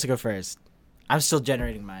 Numbers. Who wants to go first? I'm still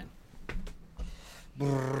generating mine.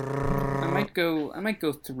 I might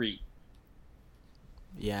go 3.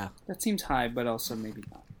 Yeah. That seems high, but also maybe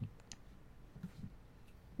not. I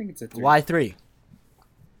think it's a 3. Why 3?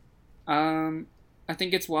 I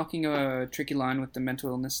think it's walking a tricky line with the mental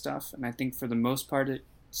illness stuff, and I think for the most part it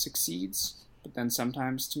succeeds. But then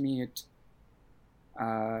sometimes, to me, it's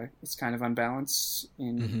kind of unbalanced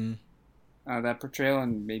in that portrayal,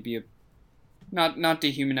 and maybe not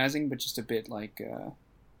dehumanizing, but just a bit like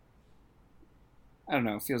I don't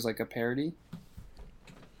know, it feels like a parody.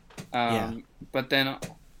 Yeah. But then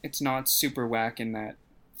it's not super whack in that.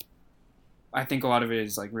 I think a lot of it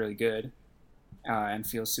is like really good and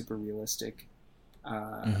feels super realistic.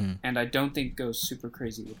 And I don't think goes super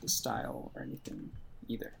crazy with the style or anything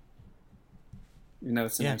either. Even though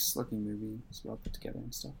it's a nice looking movie, it's well put together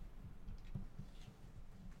and stuff.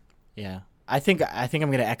 Yeah. I think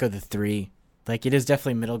I'm gonna echo the 3. Like, it is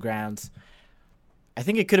definitely middle grounds. I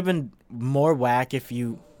think it could have been more whack if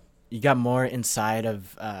you got more inside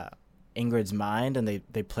of Ingrid's mind and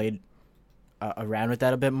they played around with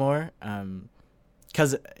that a bit more.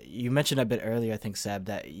 Because you mentioned a bit earlier, I think, Seb,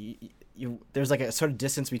 that there's like a sort of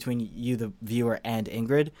distance between you, the viewer, and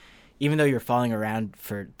Ingrid. Even though you're following around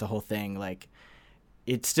for the whole thing, like,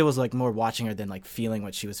 it still was like more watching her than like feeling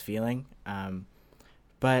what she was feeling.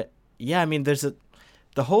 But yeah, I mean, there's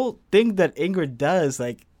the whole thing that Ingrid does,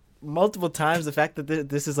 like, multiple times. The fact that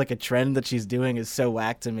this is like a trend that she's doing is so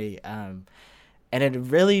whack to me. And it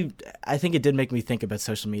really, I think it did make me think about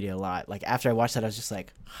social media a lot. Like, after I watched that, I was just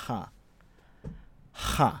like, huh.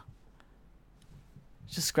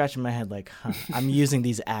 Just scratching my head like, huh. I'm using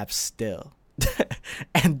these apps still.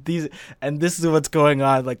 and this is what's going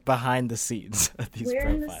on, like, behind the scenes of these We're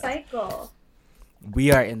profiles. in the cycle.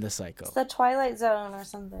 We are in the cycle. It's the Twilight Zone or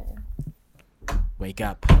something. Wake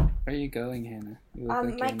up. Where are you going, Hannah? You look like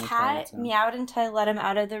you're My in the cat Twilight Zone. meowed until I let him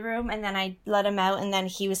out of the room, and then I let him out, and then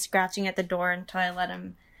he was scratching at the door until I let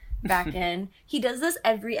him back in. He does this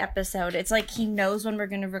every episode. It's like he knows when we're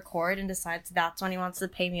going to record and decides that's when he wants to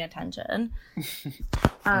pay me attention.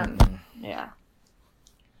 Yeah.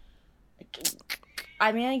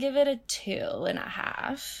 I'm going to give it a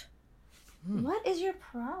 2.5. What is your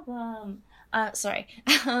problem? Sorry.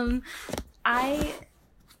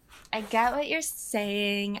 I get what you're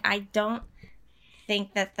saying. I don't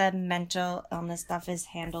think that the mental illness stuff is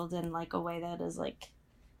handled in like a way that is like,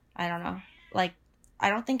 I don't know, like, I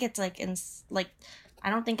don't think it's like I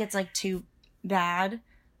don't think it's like too bad.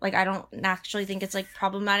 Like, I don't actually think it's like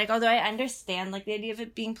problematic, although I understand like the idea of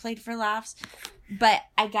it being played for laughs. But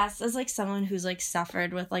I guess as like someone who's like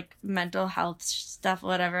suffered with like mental health stuff,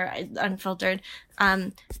 whatever, unfiltered,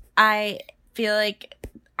 I feel like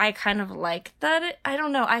I kind of like that. I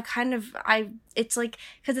don't know. It's like,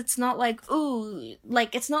 because it's not like, ooh,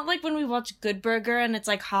 like, it's not like when we watch Good Burger and it's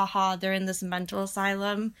like, haha, they're in this mental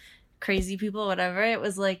asylum, crazy people, whatever. It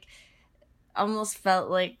was like, almost felt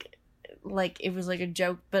like it was like a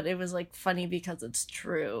joke, but it was like funny because it's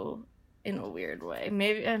true in a weird way.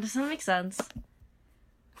 Maybe, does that make sense?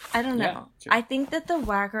 I don't know. Yeah, sure. I think that the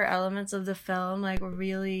whacker elements of the film, like,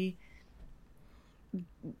 really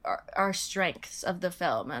are strengths of the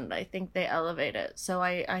film, and I think they elevate it. So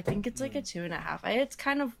I think it's like a 2.5. It's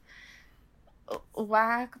kind of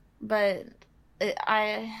whack, but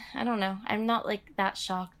I don't know. I'm not like that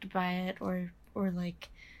shocked by it or like,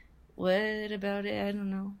 what about it? I don't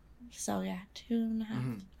know. So yeah,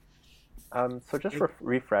 2.5. So just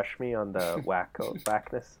refresh me on the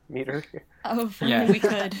whackness meter here. Oh, Yeah. we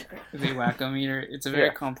could. The wacko-meter. It's a very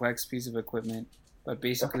Yeah. complex piece of equipment, but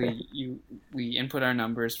basically we input our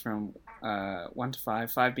numbers from 1 to 5,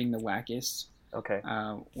 5 being the wackest, Okay.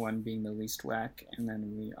 1 being the least whack, and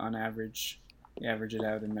then we average it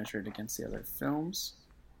out and measure it against the other films.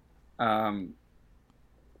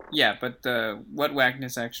 Yeah, but what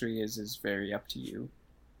whackness actually is very up to you.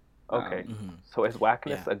 Okay. Mhm. So is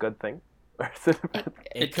whackness Yeah. a good thing? Or is it a bad thing?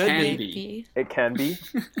 It could can be. be. It can be.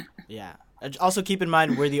 Yeah. Also, keep in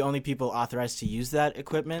mind we're the only people authorized to use that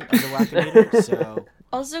equipment of the wackometer. So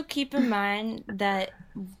Also keep in mind that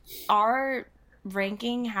our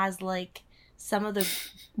ranking has like some of the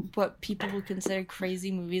what people would consider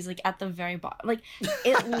crazy movies like at the very bottom. Like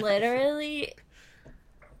it literally,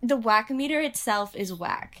 the whack-o-meter itself is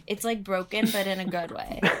whack. It's like broken, but in a good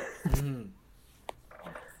way.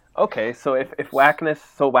 Okay, so if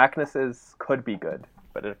whackness could be good,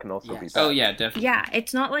 but it can also be bad. Oh yeah, definitely. Yeah,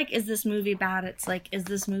 it's not like is this movie bad? It's like is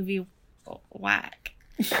this movie whack?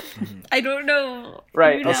 I don't know.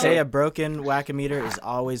 Right, You They know? say a broken whack-o-meter is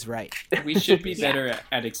always right. We should be better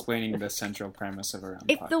at explaining the central premise of our own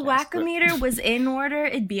If podcast. the whack-o-meter was in order,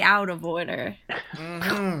 it'd be out of order.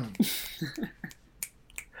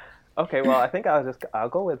 Okay, well, I think I'll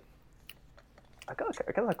go with. I guess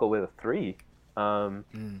I'll go with a 3.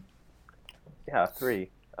 Yeah, 3.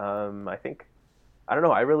 I think. I don't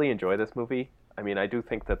know. I really enjoy this movie. I mean, I do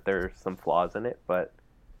think that there's some flaws in it, but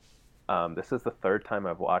this is the 3rd time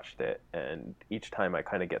I've watched it, and each time I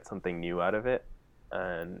kind of get something new out of it,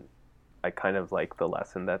 and I kind of like the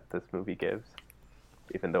lesson that this movie gives,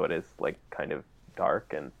 even though it is like kind of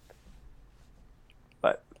dark and.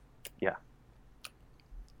 But, yeah.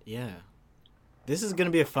 Yeah. This is gonna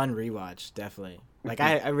be a fun rewatch, definitely. Like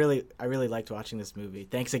I really liked watching this movie.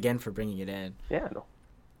 Thanks again for bringing it in. Yeah. No.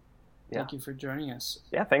 Yeah. Thank you for joining us.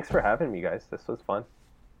 Yeah. Thanks for having me, guys. This was fun.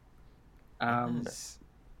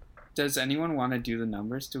 Does anyone want to do the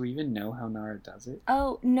numbers? Do we even know how Nara does it?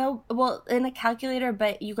 Oh, no. Well, in a calculator,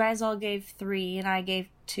 but you guys all gave 3 and I gave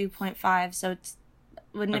 2.5, so it's...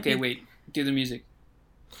 Wouldn't Okay, it be... wait. Do the music.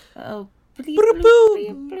 Oh.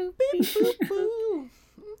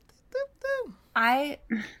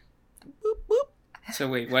 So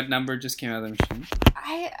wait, what number just came out of the machine?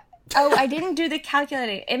 I didn't do the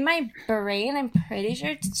calculator. In my brain, I'm pretty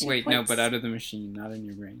sure it's 2. Wait, no, but out of the machine, not in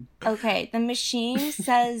your brain. Okay, the machine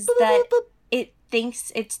says that it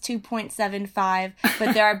thinks it's 2.75,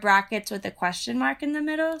 but there are brackets with a question mark in the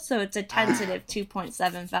middle, so it's a tentative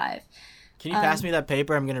 2.75. Can you pass me that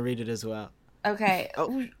paper? I'm gonna read it as well. Okay.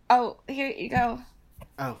 Oh, here you go.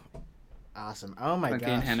 Oh, awesome. Oh my Okay,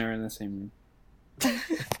 and gosh. Hannah are in the same room.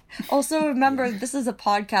 Also, remember, this is a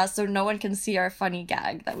podcast, so no one can see our funny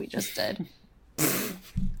gag that we just did.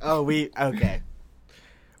 Okay.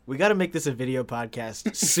 We got to make this a video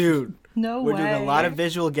podcast soon. No We're way. doing a lot of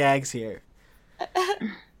visual gags here.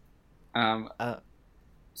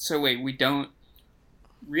 So wait, we don't...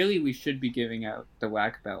 Really, we should be giving out the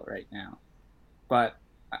whack belt right now. But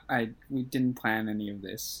we didn't plan any of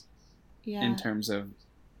this Yeah. in terms of...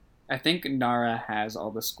 I think Nara has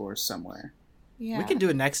all the scores somewhere. Yeah. We can do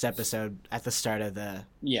a next episode at the start of the...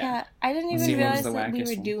 Yeah, I didn't See even what was realize the that we wackest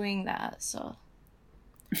were one. doing that, so...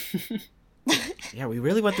 Yeah, we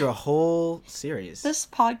really went through a whole series. This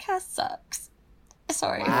podcast sucks.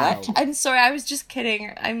 Sorry, Wow. what? I'm sorry, I was just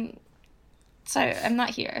kidding. I'm sorry, I'm not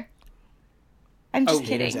here. I'm just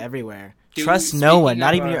Haters kidding. everywhere. Dude, Trust no one, speaking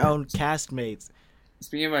not of even your our- own castmates.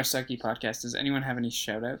 Speaking of our sucky podcast, does anyone have any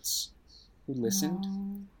shout-outs who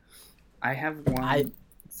listened? I have one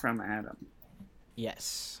from Adam.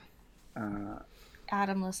 Yes.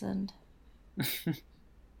 Adam listened.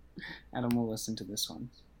 Adam will listen to this one.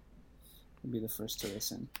 He'll be the first to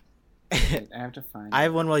listen. Wait, I have to find I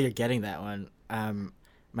have one while you're getting that one.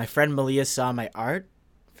 My friend Malia saw my art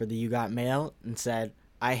for the You Got Mail and said,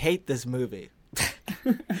 "I hate this movie."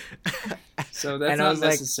 So that's And I not was like-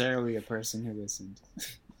 necessarily a person who listened.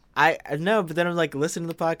 I know, but then I'm like, listen to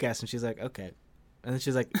the podcast, and she's like, okay. And then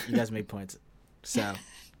she's like, you guys made points. So,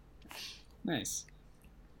 Nice.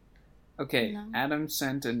 Okay, No. Adam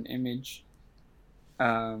sent an image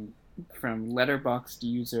from Letterboxd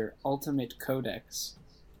user Ultimate Codex,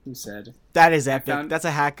 who said, that is epic. found- That's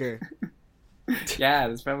a hacker. "Yeah,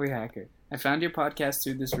 that's probably a hacker. I found your podcast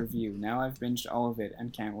through this review. Now I've binged all of it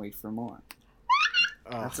and can't wait for more."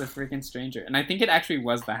 That's a freaking stranger. And I think it actually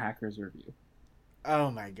was the hacker's review.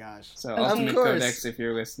 Oh my gosh. So Of Ultimate course. Codex, if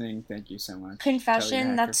you're listening, thank you so much. Tell your Confession,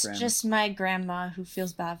 hacker that's friend. just my grandma who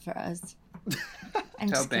feels bad for us. I'm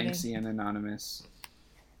Tell just kidding. Banksy and Anonymous.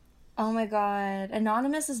 Oh my god,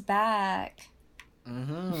 Anonymous is back.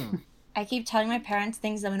 Mm-hmm. I keep telling my parents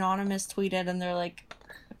things that Anonymous tweeted, and they're like,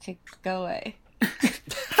 okay, go away.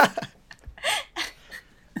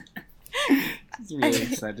 It's really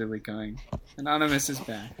excitedly going. Anonymous is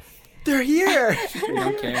back. They're here. We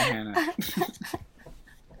don't care, Hannah.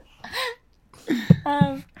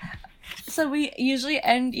 So we usually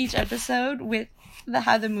end each episode with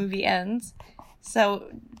how the movie ends. So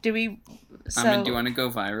do we? So Do you want to go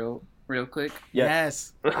viral real quick?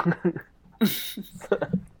 Yes. All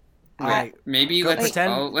right. Maybe Go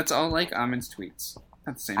pretend- let's all like Amin's tweets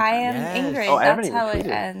at the same I time. am Yes. Ingrid. Oh, I haven't That's even how it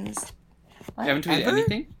tweeted. ends. What? You haven't tweeted Ever?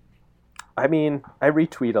 anything? I mean, I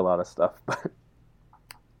retweet a lot of stuff, but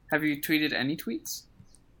Have you tweeted any tweets?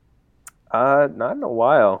 Not in a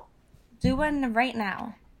while. Do one right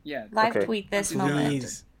now. Yeah. Live Okay. tweet this Please. moment.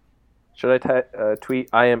 Please. Should I tweet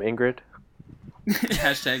I am Ingrid?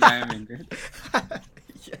 Hashtag I am Ingrid.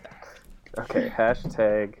 Okay,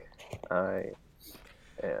 hashtag I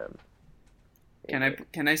am.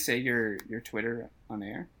 Can I say your Twitter on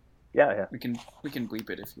air? Yeah. We can bleep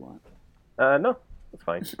it if you want. No, it's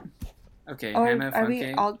fine. Okay, Or Hannah are we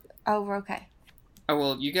Funke. all? Oh, we're okay. Oh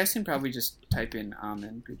well, you guys can probably just type in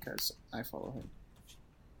Amen because I follow him.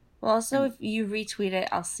 Well, also, if you retweet it,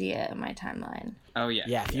 I'll see it in my timeline. Oh yeah.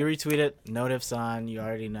 Yeah, if you retweet it, notifs on. You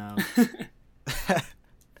already know.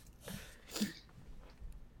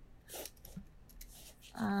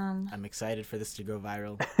 I'm excited for this to go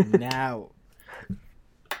viral now.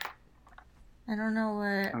 I don't know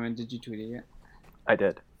what. Amen, did you tweet it yet? I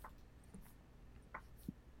did.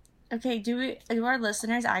 Okay, do our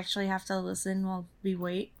listeners actually have to listen while we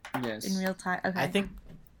wait Yes. in real time? Okay. I think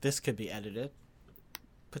this could be edited.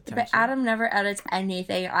 Potentially. But Adam never edits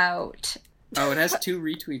anything out. Oh, it has 2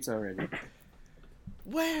 retweets already.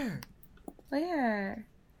 Where? Where?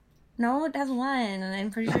 No, it has one, and I'm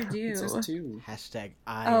pretty sure It says do. 2. Hashtag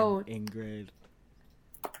I Oh. am Ingrid.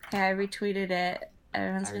 Okay, I retweeted it.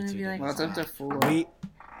 Everyone's I gonna be retweeted like, it. Well, it's up to 4.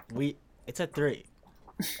 We. It's at 3.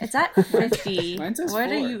 it's at 50. Mine says What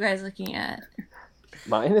are 4. you guys looking at?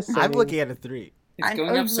 Mine is. I'm saying- looking at a 3. It's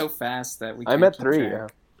going up so fast that we can't I'm at keep 3. track. Yeah.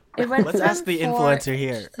 It went Let's from ask the 4 influencer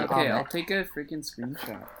here. to Okay, I'll Ahmed. take a freaking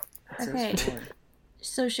screenshot. It says Okay. 4.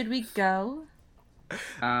 So should we go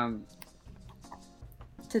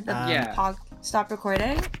to the Yeah. stop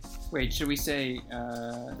recording? Wait, should we say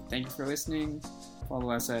thank you for listening?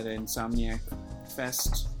 Follow us at Insomniac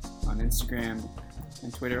Fest on Instagram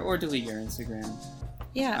and Twitter, or delete your Instagram.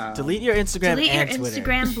 Yeah. Delete your Instagram Delete your and Twitter.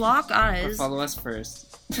 Instagram, block Or us, follow us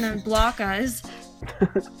first. and then block us.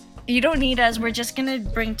 You don't need us. We're just gonna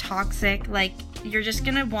bring toxic. Like, you're just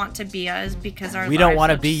gonna want to be us because our We don't lives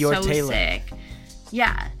wanna look be your so Taylor. sick.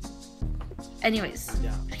 Yeah. Anyways,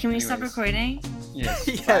 Yeah. can we stop Anyways. recording? Yes.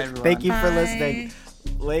 Bye, Yes, everyone. thank you for Bye. listening.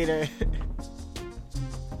 Later.